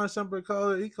did Iman Shumpert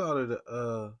call it? He called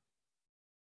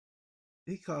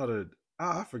it,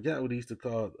 I forgot what he used to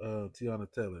call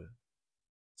Teyana Taylor.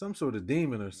 Some sort of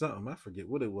demon or something. I forget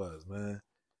what it was, man.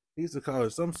 He used to call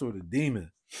it some sort of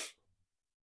demon.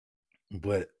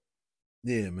 But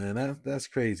yeah, man, that's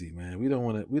crazy, man. We don't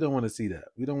want to see that.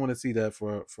 We don't want to see that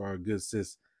for our good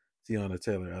sis Teyana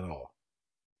Taylor at all.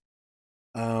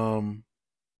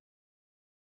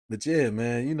 But yeah,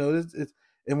 man, you know, it's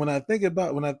and when I think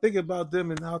about them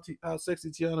and how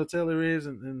sexy Teyana Taylor is,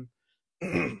 and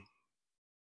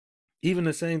even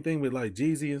the same thing with like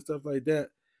Jeezy and stuff like that,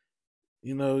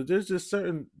 you know, there's just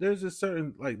certain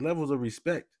like levels of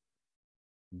respect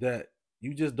that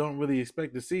you just don't really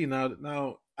expect to see.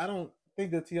 Now I don't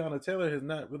think that Teyana Taylor has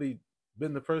not really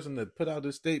been the person that put out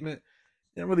this statement.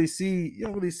 You don't really see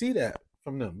that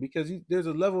from them, because there's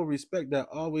a level of respect that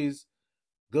always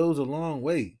goes a long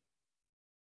way.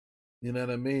 You know what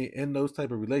I mean? In those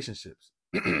type of relationships.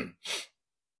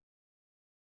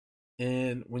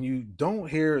 And when you don't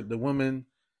hear the woman,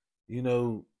 you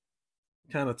know,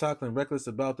 kind of talking reckless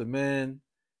about the man,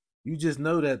 you just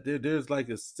know that there's like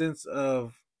a sense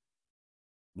of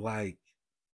like,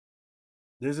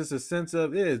 there's just a sense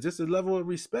of, yeah, just a level of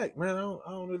respect, man. I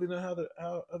don't really know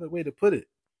how other way to put it.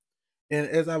 And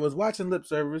as I was watching Lip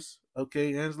Service,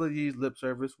 okay, Angela Yee's Lip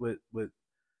Service with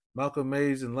Malcolm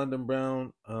Mays and London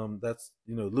Brown, that's,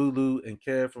 you know, Lulu and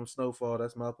Care from Snowfall,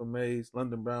 that's Malcolm Mays.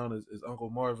 London Brown is Uncle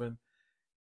Marvin.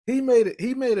 He made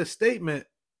a statement,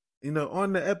 you know,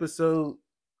 on the episode,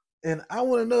 and I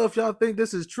want to know if y'all think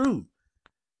this is true.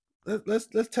 Let's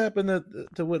tap into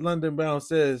what London Brown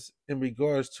says in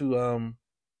regards to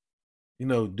you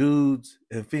know, dudes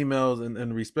and females, and the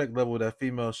respect level that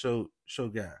females show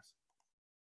guys.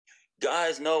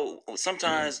 Guys know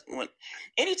sometimes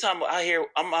anytime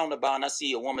I'm out and about and I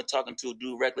see a woman talking to a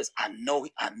dude reckless, I know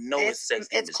it's sex.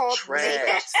 It's called trash.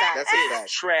 That's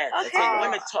it's trash. Okay. Like,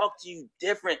 women talk to you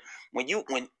different when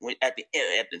at the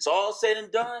end, after it's all said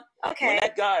and done. Okay. When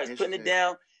that guy is putting it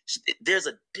down, there's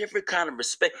a different kind of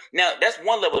respect. Now that's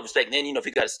one level of respect. And then, you know, if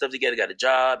he got his stuff together, got a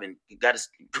job, and got his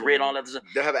career and all that stuff,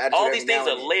 they'll have an attitude. All these things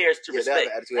are layers to respect.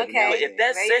 Okay. But if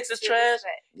that sex is trash,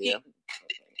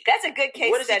 that's a good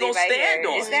case study right here.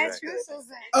 Is that true?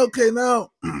 Okay, now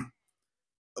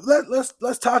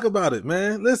let's talk about it,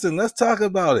 man. Listen, let's talk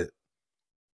about it.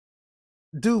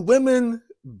 Do women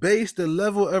base the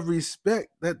level of respect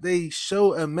that they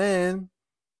show a man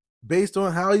based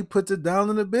on how he puts it down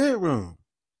in the bedroom.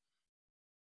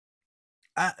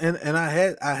 I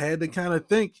had to kind of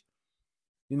think,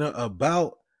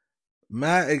 about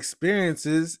my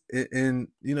experiences and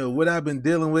what I've been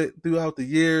dealing with throughout the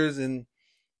years and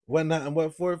whatnot and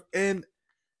what forth. And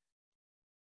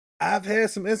I've had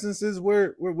some instances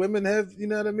where women have,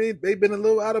 they've been a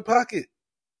little out of pocket.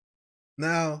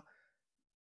 Now,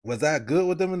 was I good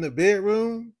with them in the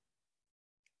bedroom?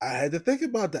 I had to think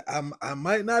about that. I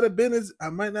might not have been,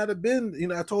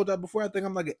 I told y'all before, I think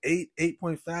I'm like an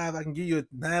 8.5. I can give you a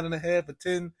 9.5, a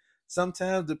 10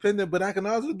 sometimes, depending, but I can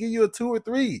also give you a 2 or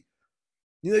 3.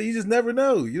 You just never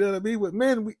know. You know what I mean? With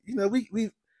men,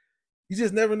 you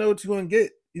just never know what you're going to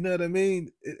get. You know what I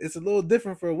mean? It's a little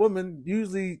different for a woman.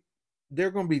 Usually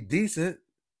they're going to be decent.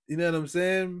 You know what I'm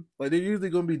saying? Like, they're usually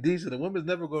going to be decent. A woman's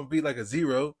never going to be like a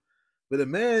 0. But a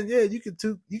man, yeah, you could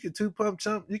two pump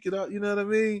chump. You could, you know what I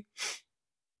mean?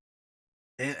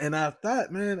 And I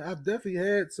thought, man, I've definitely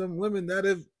had some women that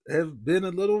have been a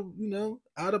little,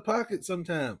 out of pocket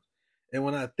sometimes. And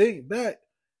when I think back,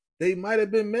 they might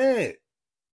have been mad.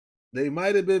 They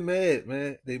might have been mad,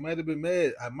 man. They might have been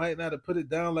mad. I might not have put it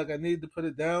down like I needed to put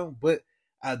it down, but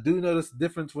I do notice the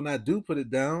difference when I do put it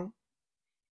down.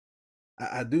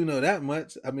 I do know that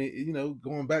much. I mean,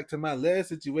 going back to my last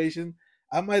situation,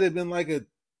 I might have been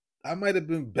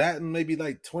batting maybe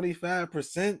like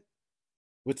 25%,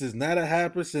 which is not a high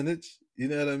percentage. You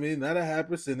know what I mean? Not a high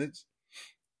percentage.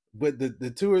 But the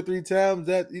 2 or 3 times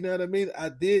that, you know what I mean, I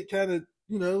did kind of,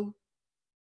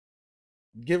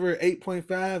 give her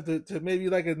 8.5 to maybe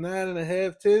like a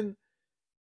 9.5, 10.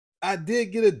 I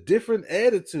did get a different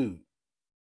attitude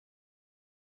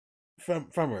from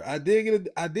her. I did get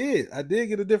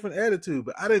a different attitude,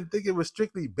 but I didn't think it was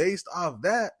strictly based off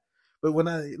that. But when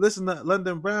I listen to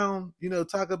London Brown,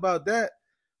 talk about that,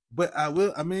 but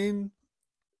I mean,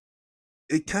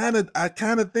 I kind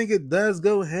of think it does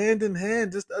go hand in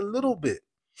hand just a little bit.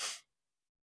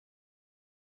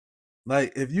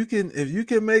 Like, if you can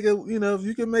make a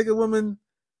woman,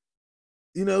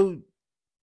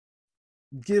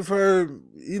 give her,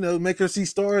 make her see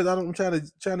stars. I'm trying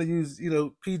to use,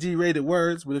 PG rated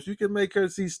words, but if you can make her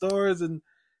see stars and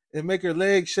make her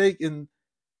legs shake, and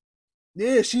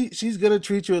yeah, she's gonna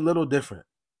treat you a little different.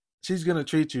 She's gonna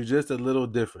treat you just a little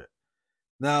different.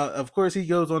 Now, of course, he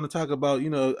goes on to talk about,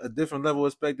 a different level of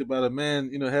respect about a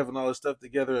man, having all this stuff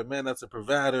together, a man that's a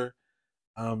provider.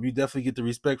 You definitely get the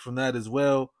respect from that as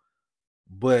well.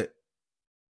 But,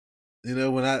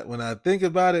 when I think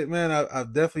about it, man,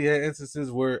 I've definitely had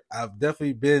instances where I've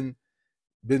definitely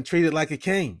been treated like a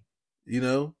king,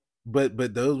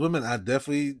 but those women, I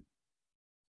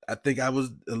think I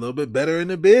was a little bit better in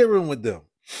the bedroom with them.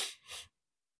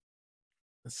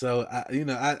 So I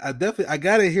definitely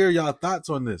gotta hear y'all thoughts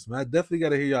on this, man. I definitely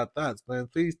gotta hear y'all thoughts, man.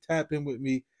 Please tap in with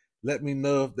me. Let me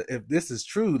know if this is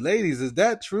true, ladies. Is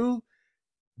that true?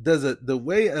 Does the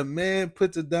way a man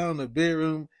puts it down in the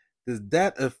bedroom, does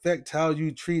that affect how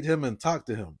you treat him and talk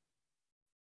to him?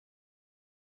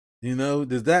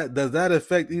 Does that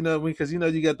affect, because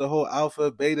you got the whole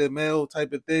alpha beta male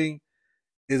type of thing.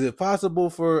 Is it possible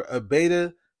for a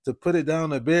beta to put it down in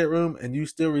the bedroom and you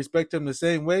still respect him the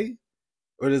same way?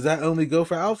 Or does that only go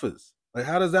for alphas? Like,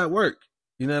 how does that work?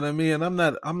 You know what I mean? And I'm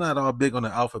not all big on the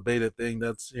alpha beta thing.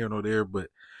 That's here nor there, but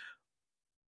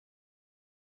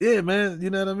yeah, man,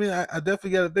 you know what I mean? I definitely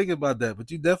got to think about that.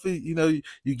 But you definitely,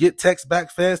 you get texts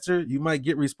back faster. You might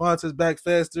get responses back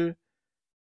faster.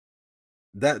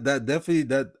 That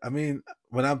definitely, I mean,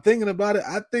 when I'm thinking about it,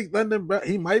 I think London Brown,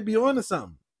 he might be on to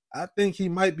something. I think he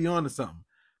might be on to something.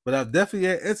 But I've definitely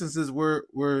had instances where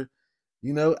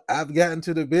I've gotten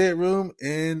to the bedroom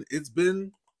and it's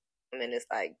been, and it's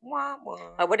like, wah,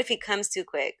 wah. Or what if he comes too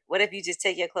quick? What if you just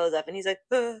take your clothes off and he's like,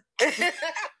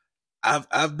 I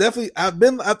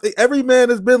think every man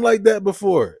has been like that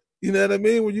before. You know what I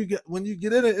mean? When you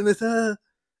get in it and it's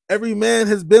every man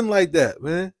has been like that,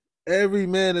 man. Every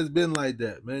man has been like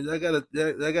that, man. I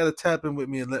gotta tap in with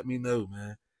me and let me know,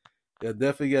 man. You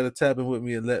definitely gotta tap in with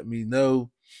me and let me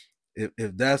know if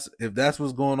that's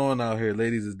what's going on out here,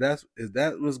 ladies. Is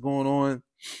that what's going on?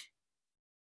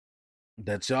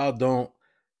 That y'all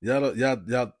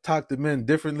talk to men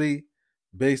differently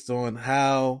based on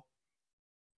how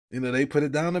they put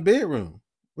it down in the bedroom.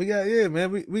 We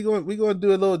man. We going to do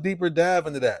a little deeper dive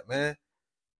into that, man.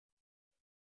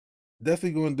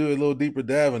 Definitely going to do a little deeper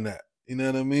dive in that. You know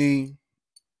what I mean?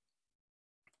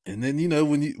 And then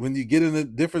when you get into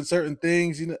different certain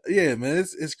things, yeah, man,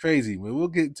 it's crazy. Man, we'll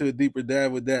get into a deeper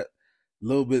dive with that a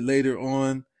little bit later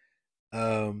on.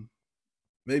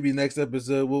 maybe next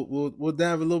episode we'll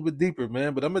dive a little bit deeper,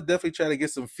 man. But I'm gonna definitely try to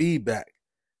get some feedback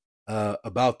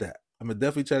about that. I'm gonna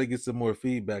definitely try to get some more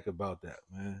feedback about that,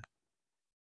 man.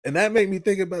 And that made me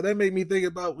think about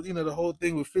the whole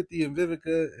thing with 50 and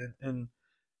Vivica and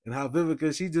how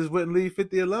Vivica, she just wouldn't leave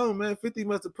 50 alone, man. 50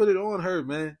 must have put it on her,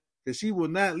 man, because she will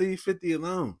not leave 50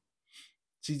 alone.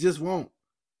 She just won't.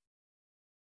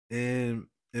 And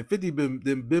 50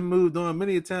 been moved on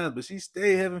many a times, but she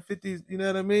stayed having 50, you know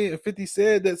what I mean? And 50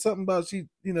 said that something about 50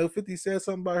 said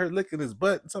something about her licking his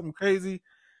butt, something crazy.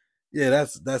 Yeah,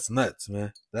 that's nuts,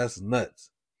 man. That's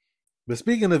nuts. But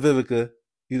speaking of Vivica,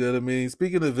 you know what I mean?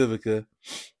 Speaking of Vivica,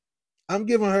 I'm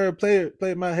giving her a play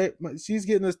she's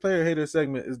getting this player hater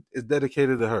segment is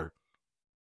dedicated to her.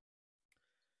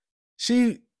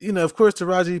 She, of course,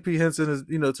 Taraji P. Henson is,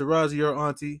 Taraji, our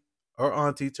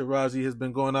auntie Taraji has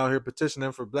been going out here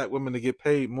petitioning for black women to get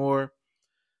paid more,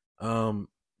 for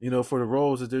the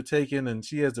roles that they're taking, and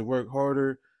she has to work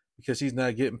harder because she's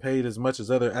not getting paid as much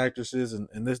as other actresses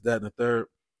and this, that, and the third.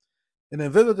 And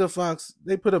then Vivica Fox,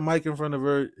 they put a mic in front of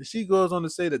her. She goes on to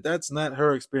say that that's not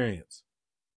her experience.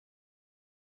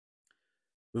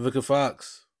 Vivica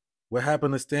Fox, what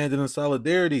happened to standing in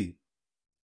solidarity?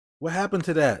 What happened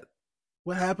to that?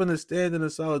 What happened to standing in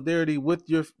solidarity with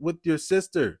your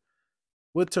sister,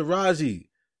 with Taraji?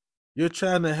 You're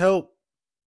trying to help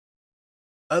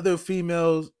other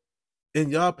females in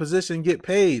y'all position get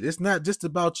paid. It's not just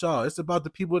about y'all. It's about the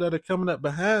people that are coming up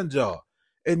behind y'all.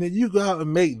 And then you go out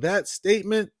and make that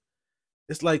statement.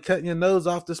 It's like cutting your nose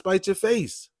off to spite your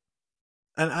face.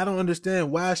 And I don't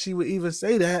understand why she would even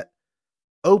say that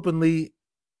openly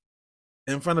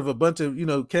in front of a bunch of,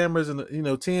 cameras and,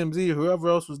 TMZ or whoever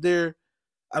else was there.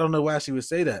 I don't know why she would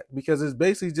say that, because it's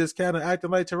basically just kind of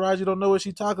acting like Taraji don't know what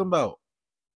she's talking about.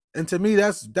 And to me,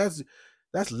 that's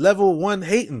level 1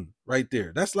 hating right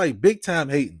there. That's like big time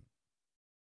hating.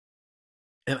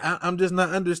 And I'm just not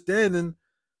understanding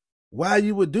why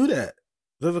you would do that.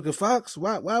 Vivica Fox,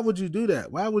 why would you do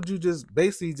that? Why would you just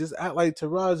basically just act like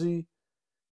Taraji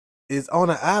is on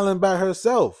an island by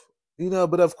herself?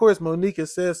 But of course, Monica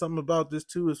said something about this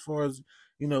too, as far as,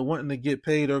 wanting to get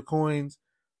paid her coins.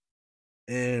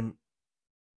 And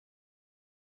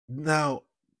now,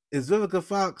 is Vivica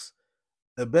Fox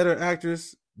a better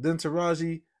actress than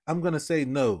Taraji? I'm going to say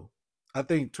no. I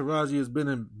think Taraji has been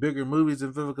in bigger movies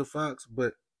than Vivica Fox,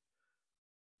 but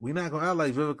we're not going to act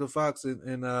like Vivica Fox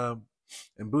in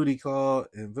Booty Call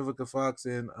and Vivica Fox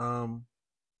in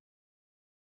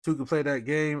Two Can Play That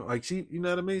Game. Like, she, you know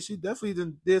what I mean? She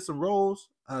definitely did some roles.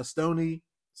 Stoney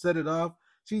Set It Off.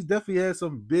 She's definitely had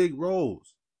some big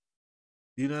roles.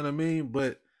 You know what I mean?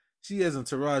 But she isn't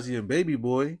Taraji and Baby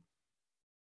Boy.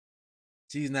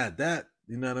 She's not that.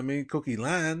 You know what I mean? Cookie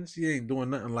Line. She ain't doing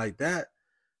nothing like that.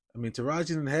 I mean,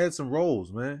 Taraji done had some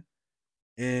roles, man.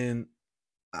 And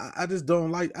I just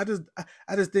don't like. I just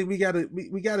think we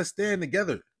gotta stand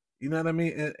together. You know what I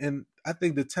mean? And I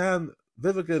think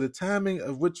the timing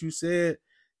of what you said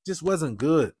just wasn't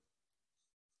good.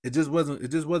 It just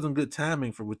wasn't good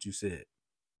timing for what you said.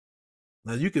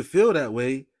 Now you could feel that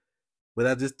way, but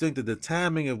I just think that the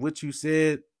timing of what you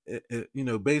said,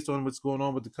 based on what's going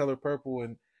on with the color purple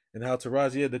and how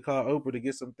Taraji had to call Oprah to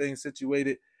get some things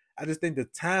situated, I just think the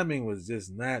timing was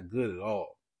just not good at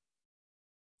all.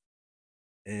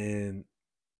 And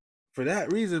for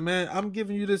that reason, man, I'm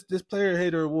giving you this player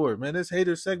hater award, man. This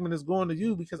hater segment is going to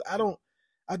you, because I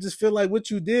just feel like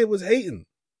what you did was hating.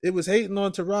 It was hating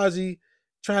on Taraji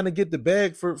trying to get the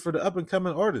bag for the up and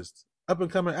coming artists, up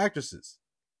and coming actresses.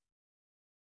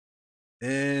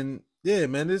 And yeah,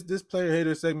 man, this player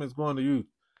hater segment is going to you,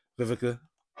 Vivica.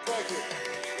 Thank you.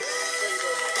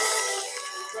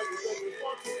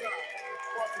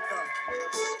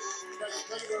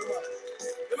 Thank you very much.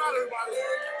 Good night, everybody.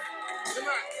 Good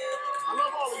night. I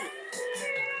love all of you.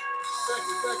 Thank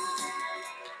you.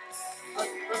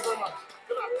 Thank you very much.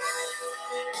 Good night.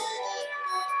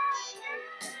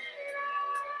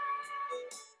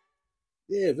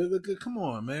 Yeah, Vivica, come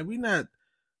on, man. We not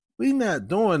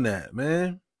doing that,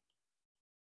 man.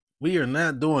 We are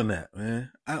not doing that,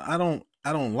 man. I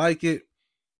don't like it.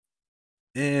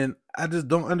 And I just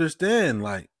don't understand.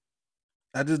 Like,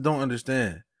 I just don't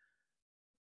understand.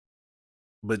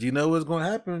 But you know what's gonna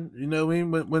happen? You know what I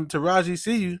mean? When Taraji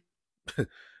see you,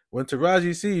 when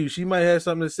Taraji see you, she might have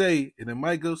something to say, and it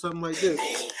might go something like this.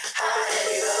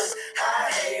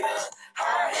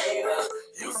 Hi hater,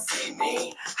 you see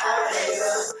me. Hi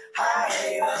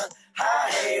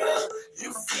hater,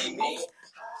 you see me.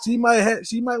 She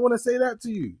might want to say that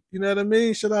to you. You know what I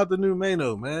mean? Shout out to New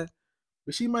Mano, man.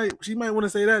 But she might want to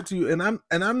say that to you, and I'm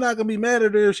not gonna be mad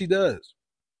at her if she does.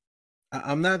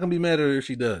 I'm not gonna be mad at her if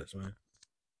she does, man.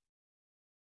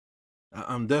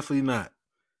 I'm definitely not.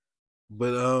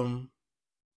 But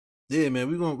yeah, man,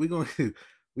 we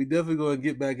definitely gonna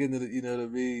get back into the, you know what I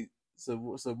mean,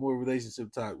 some more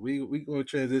relationship talk. We gonna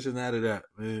transition out of that,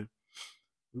 man.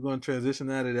 We're gonna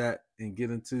transition out of that and get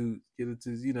into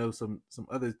you know some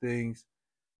other things.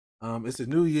 It's a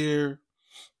new year.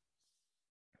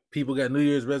 People got New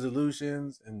Year's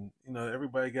resolutions, and you know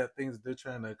everybody got things that they're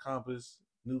trying to accomplish,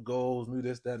 new goals, new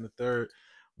this, that, and the third.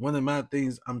 One of my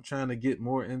things I'm trying to get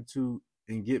more into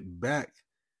and get back,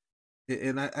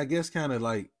 and I guess kind of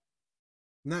like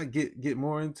not get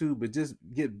more into, but just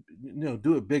get, you know,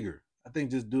 do it bigger. I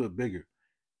think just do it bigger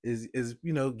is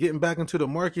you know getting back into the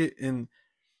market and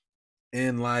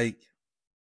like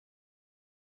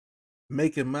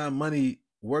making my money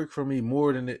work for me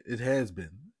more than it has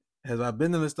been. Has I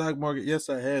been in the stock market? Yes,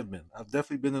 I have been. I've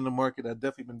definitely been in the market. I've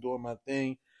definitely been doing my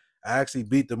thing. I actually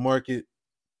beat the market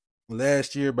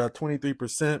last year by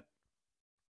 23%,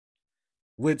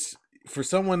 which for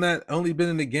someone that only been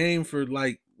in the game for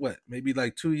like what, maybe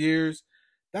like 2 years,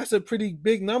 that's a pretty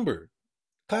big number.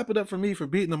 Clap it up for me for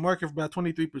beating the market for about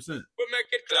 23%. We make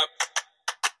it clap.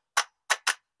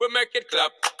 We make it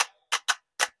clap.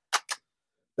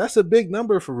 That's a big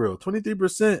number for real.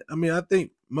 23%. I mean, I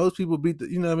think most people beat the,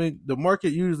 you know what I mean? The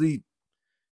market usually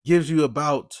gives you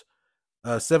about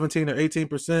 17 or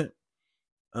 18%.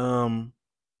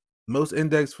 Most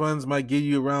index funds might give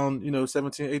you around, you know,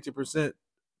 17, 18%.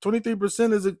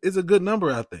 23% is a good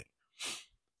number, I think.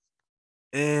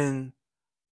 And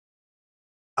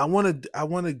I want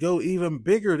to go even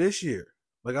bigger this year.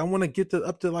 Like I want to get to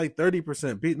up to like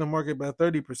 30%, beating the market by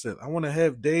 30%. I want to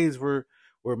have days where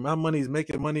my money's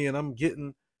making money and I'm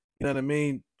getting, you know what I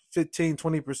mean, 15,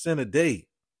 20% a day.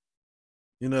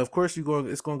 You know, of course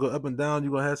it's going to go up and down.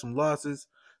 You're going to have some losses.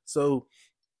 So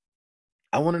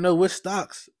I want to know which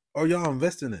stocks are y'all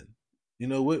investing in? You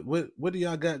know, what do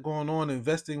y'all got going on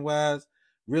investing wise,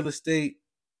 real estate,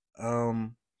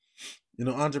 you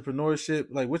know, entrepreneurship,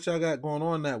 like what y'all got going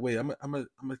on that way? I'm gonna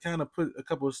kind of put a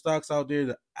couple of stocks out there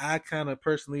that I kind of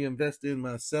personally invest in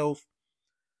myself,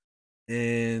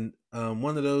 and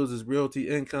one of those is Realty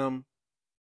Income.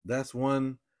 That's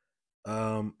one.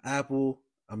 Apple,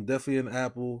 I'm definitely in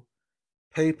Apple.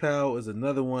 PayPal is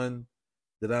another one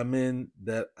that I'm in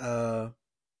that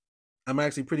I'm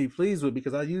actually pretty pleased with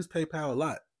because I use PayPal a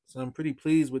lot, so I'm pretty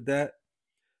pleased with that.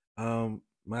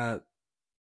 My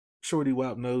shorty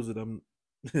wop knows that I'm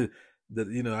that,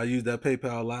 you know, I use that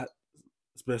PayPal a lot,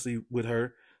 especially with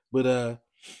her. But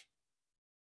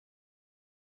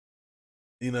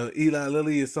you know, Eli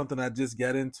Lilly is something I just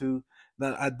got into.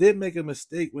 Now I did make a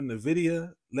mistake with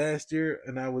Nvidia last year,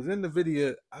 and I was in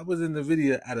Nvidia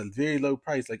at a very low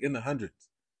price, like in the hundreds,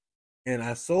 and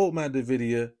I sold my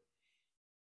Nvidia,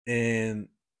 and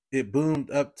it boomed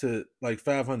up to like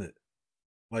 500,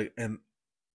 like, and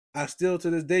I still to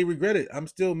this day regret it. I'm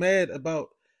still mad about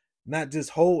not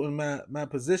just holding my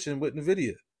position with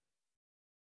Nvidia,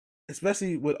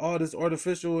 especially with all this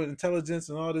artificial intelligence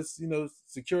and all this, you know,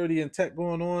 security and tech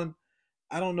going on.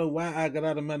 I don't know why I got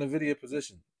out of my Nvidia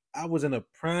position. I was in a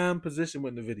prime position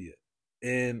with Nvidia,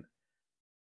 and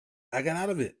I got out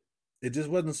of it. It just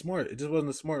wasn't smart. It just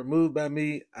wasn't a smart move by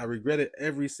me. I regret it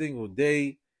every single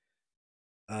day.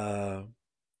 Uh,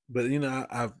 but you know,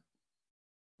 I've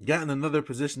gotten another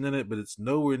position in it, but it's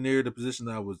nowhere near the position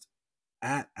I was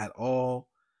at all,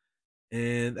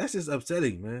 and that's just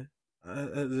upsetting, man.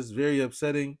 It's just very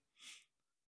upsetting.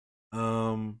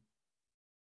 Um,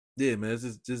 yeah, man,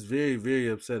 it's just very, very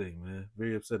upsetting, man.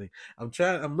 Very upsetting.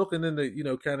 I'm looking into, you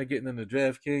know, kind of getting into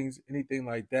DraftKings, anything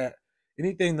like that.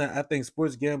 Anything that I think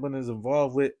sports gambling is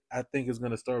involved with, I think is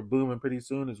going to start booming pretty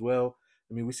soon as well.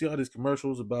 I mean, we see all these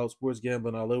commercials about sports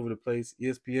gambling all over the place.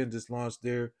 ESPN just launched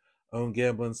their own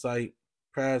gambling site,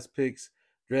 Prize Picks,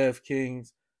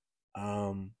 DraftKings.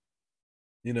 Um,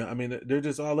 you know, I mean, they're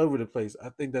just all over the place. I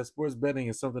think that sports betting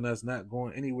is something that's not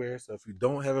going anywhere. So if you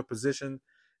don't have a position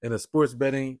in a sports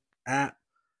betting app,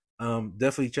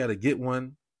 definitely try to get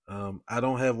one. I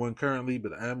don't have one currently,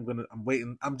 but I'm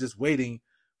waiting. I'm just waiting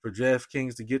for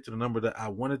DraftKings to get to the number that I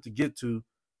wanted to get to,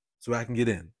 so I can get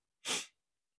in.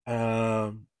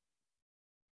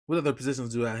 What other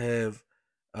positions do I have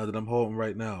that I'm holding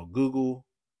right now? Google,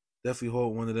 definitely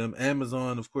hold one of them.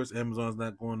 Amazon, of course, Amazon's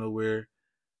not going nowhere.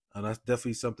 That's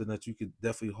definitely something that you could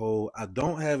definitely hold. I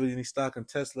don't have any stock in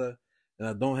Tesla, and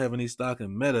I don't have any stock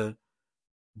in Meta,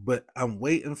 but I'm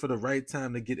waiting for the right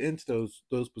time to get into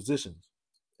those positions.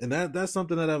 And that's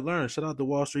something that I've learned. Shout out to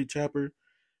Wall Street Chopper.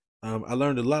 I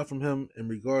learned a lot from him in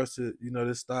regards to, you know,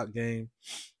 this stock game.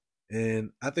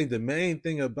 And I think the main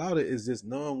thing about it is just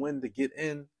knowing when to get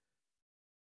in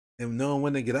and knowing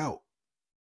when to get out.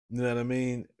 You know what I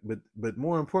mean? But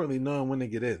more importantly, knowing when to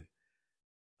get in.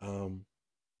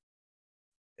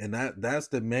 And that's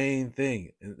the main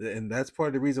thing. And that's part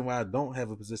of the reason why I don't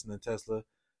have a position in Tesla,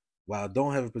 why I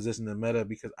don't have a position in Meta,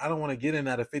 because I don't want to get in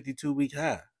at a 52-week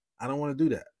high. I don't want to do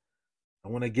that. I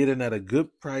want to get in at a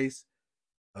good price.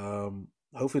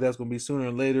 Hopefully that's going to be sooner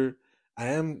or later. I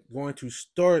am going to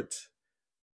start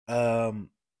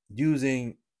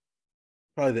using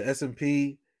probably the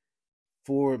S&P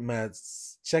for my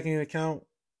checking account.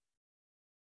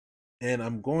 And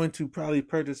I'm going to probably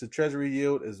purchase a treasury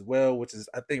yield as well, which is,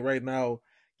 I think right now,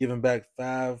 giving back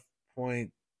 5%,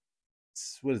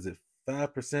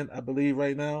 I believe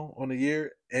right now on the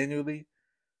year annually.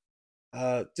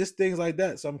 Just things like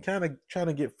that. So I'm kind of trying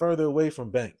to get further away from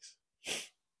banks.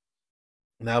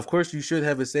 Now, of course, you should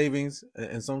have a savings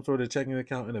and some sort of checking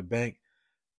account in a bank.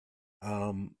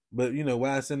 But you know,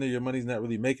 while it's in there, your money's not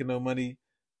really making no money.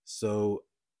 So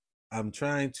I'm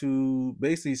trying to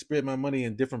basically spread my money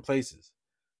in different places,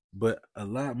 but a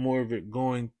lot more of it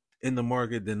going in the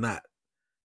market than not.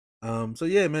 So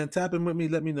yeah, man, tap in with me.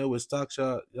 Let me know what stocks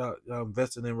y'all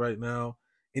investing in right now.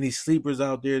 Any sleepers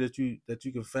out there that you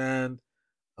can find.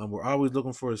 We're always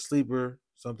looking for a sleeper,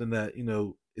 something that, you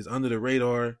know, is under the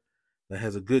radar, that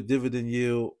has a good dividend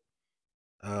yield.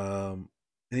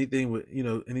 Anything with, you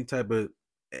know, any type of,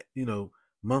 you know,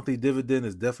 monthly dividend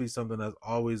is definitely something that's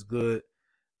always good.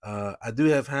 I do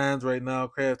have Heinz right now,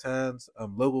 Kraft Heinz,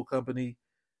 local company,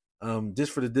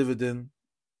 just for the dividend.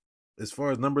 As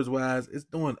far as numbers wise, it's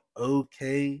doing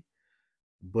okay,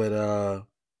 but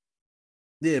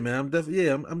yeah, man, I'm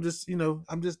just, you know,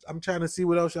 I'm trying to see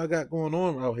what else y'all got going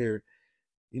on out here.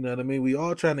 You know what I mean? We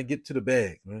all trying to get to the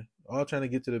bag, man. All trying to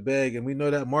get to the bag, and we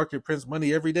know that market prints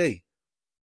money every day.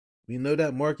 We know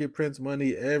that market prints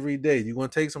money every day. You're gonna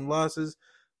take some losses,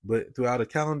 but throughout a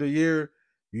calendar year,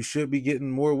 you should be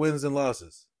getting more wins than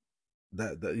losses.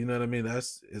 That you know what I mean?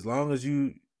 That's as long as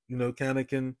you know, kind of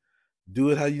can do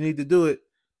it how you need to do it,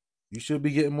 you should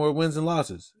be getting more wins than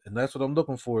losses. And that's what I'm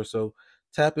looking for. So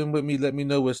tap in with me, let me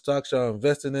know what stocks y'all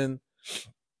investing in.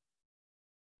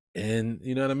 And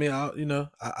you know what I mean?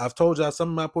 I've told y'all some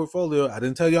of my portfolio. I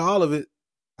didn't tell y'all all of it.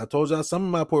 I told y'all some of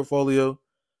my portfolio.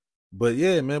 But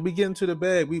yeah, man, we getting to the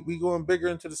bag. We going bigger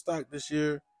into the stock this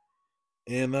year.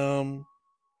 And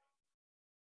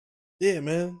yeah,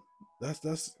 man.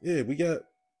 That's yeah, we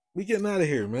getting out of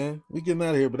here, man. We getting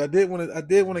out of here. But I did want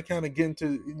to kind of get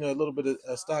into, you know, a little bit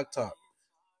of stock talk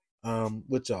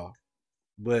with y'all.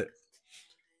 But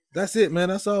that's it, man.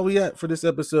 That's all we got for this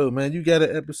episode, man. You got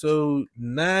an episode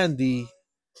 90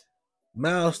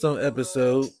 milestone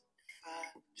episode.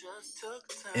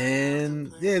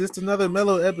 And yeah, just another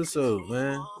mellow episode,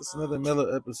 man. It's another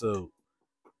mellow episode.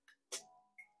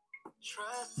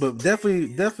 But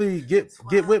definitely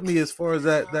get with me as far as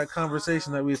that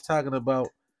conversation that we was talking about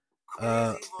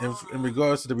in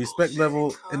regards to the respect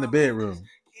level in the bedroom.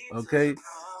 Okay?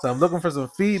 So I'm looking for some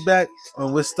feedback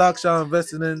on what stocks y'all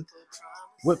investing in,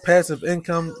 what passive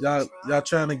income y'all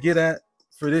trying to get at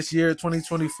for this year,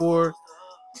 2024.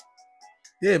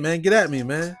 Yeah, man, get at me,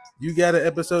 man. You got it,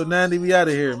 episode 90. We out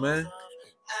of here, man.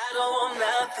 I don't want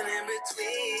nothing in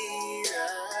between.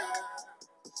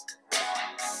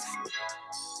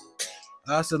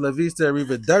 Hasta la vista,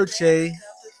 arrivederci.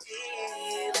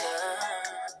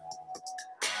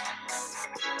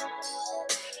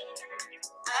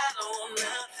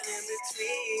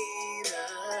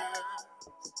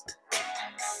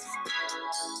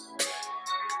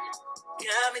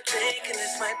 Got me thinking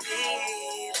this might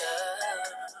be love.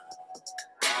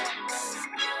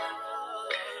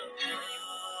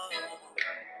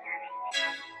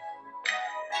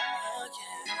 Oh,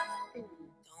 yeah.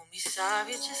 Don't be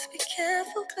sorry, just be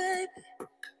careful, baby.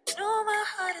 Know my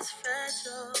heart is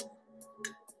fragile.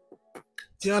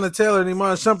 Teyana Taylor and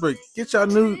Iman Shumpert, get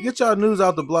y'all news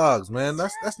out the blogs, man.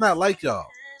 That's not like y'all.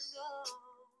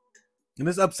 And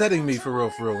it's upsetting me for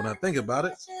real when I think about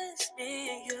it.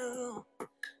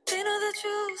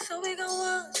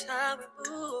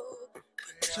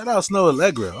 Shout out Snow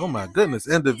Allegra. Oh my goodness.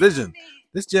 And Division.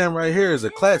 This jam right here is a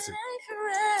classic.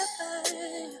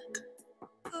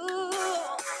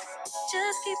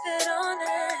 Just keep it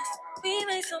honest. We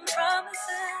made some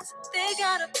promises. They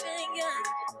got opinions,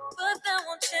 but that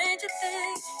won't change a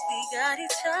thing. We got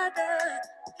each other.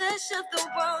 Let's shut the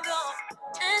world off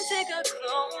and take our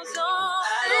clothes off.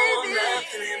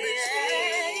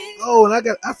 Oh,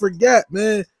 and I forgot,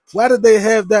 man. Why did they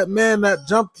have that man that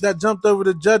jumped over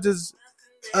the judge's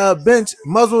bench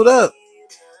muzzled up?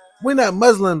 We're not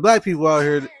muzzling black people out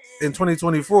here in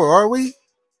 2024, are we?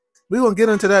 We're gonna get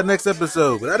into that next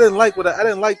episode, but I didn't like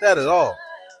that at all.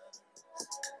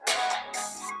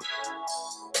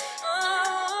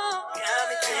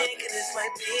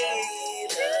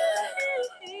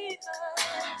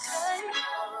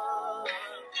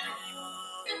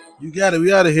 You got it.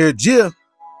 We out of here, Jill.